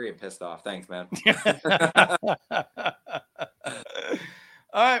hungry and pissed off. Thanks, man.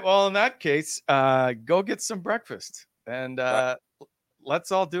 All right. Well, in that case, go get some breakfast, and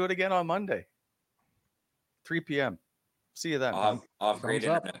let's all do it again on Monday, 3 p.m. See you then. I'll have great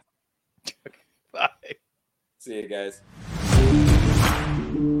internet. Bye. See you guys.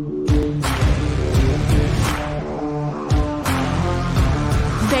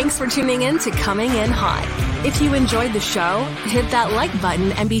 Thanks for tuning in to Coming In Hot. If you enjoyed the show, hit that like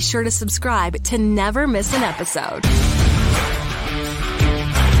button and be sure to subscribe to never miss an episode.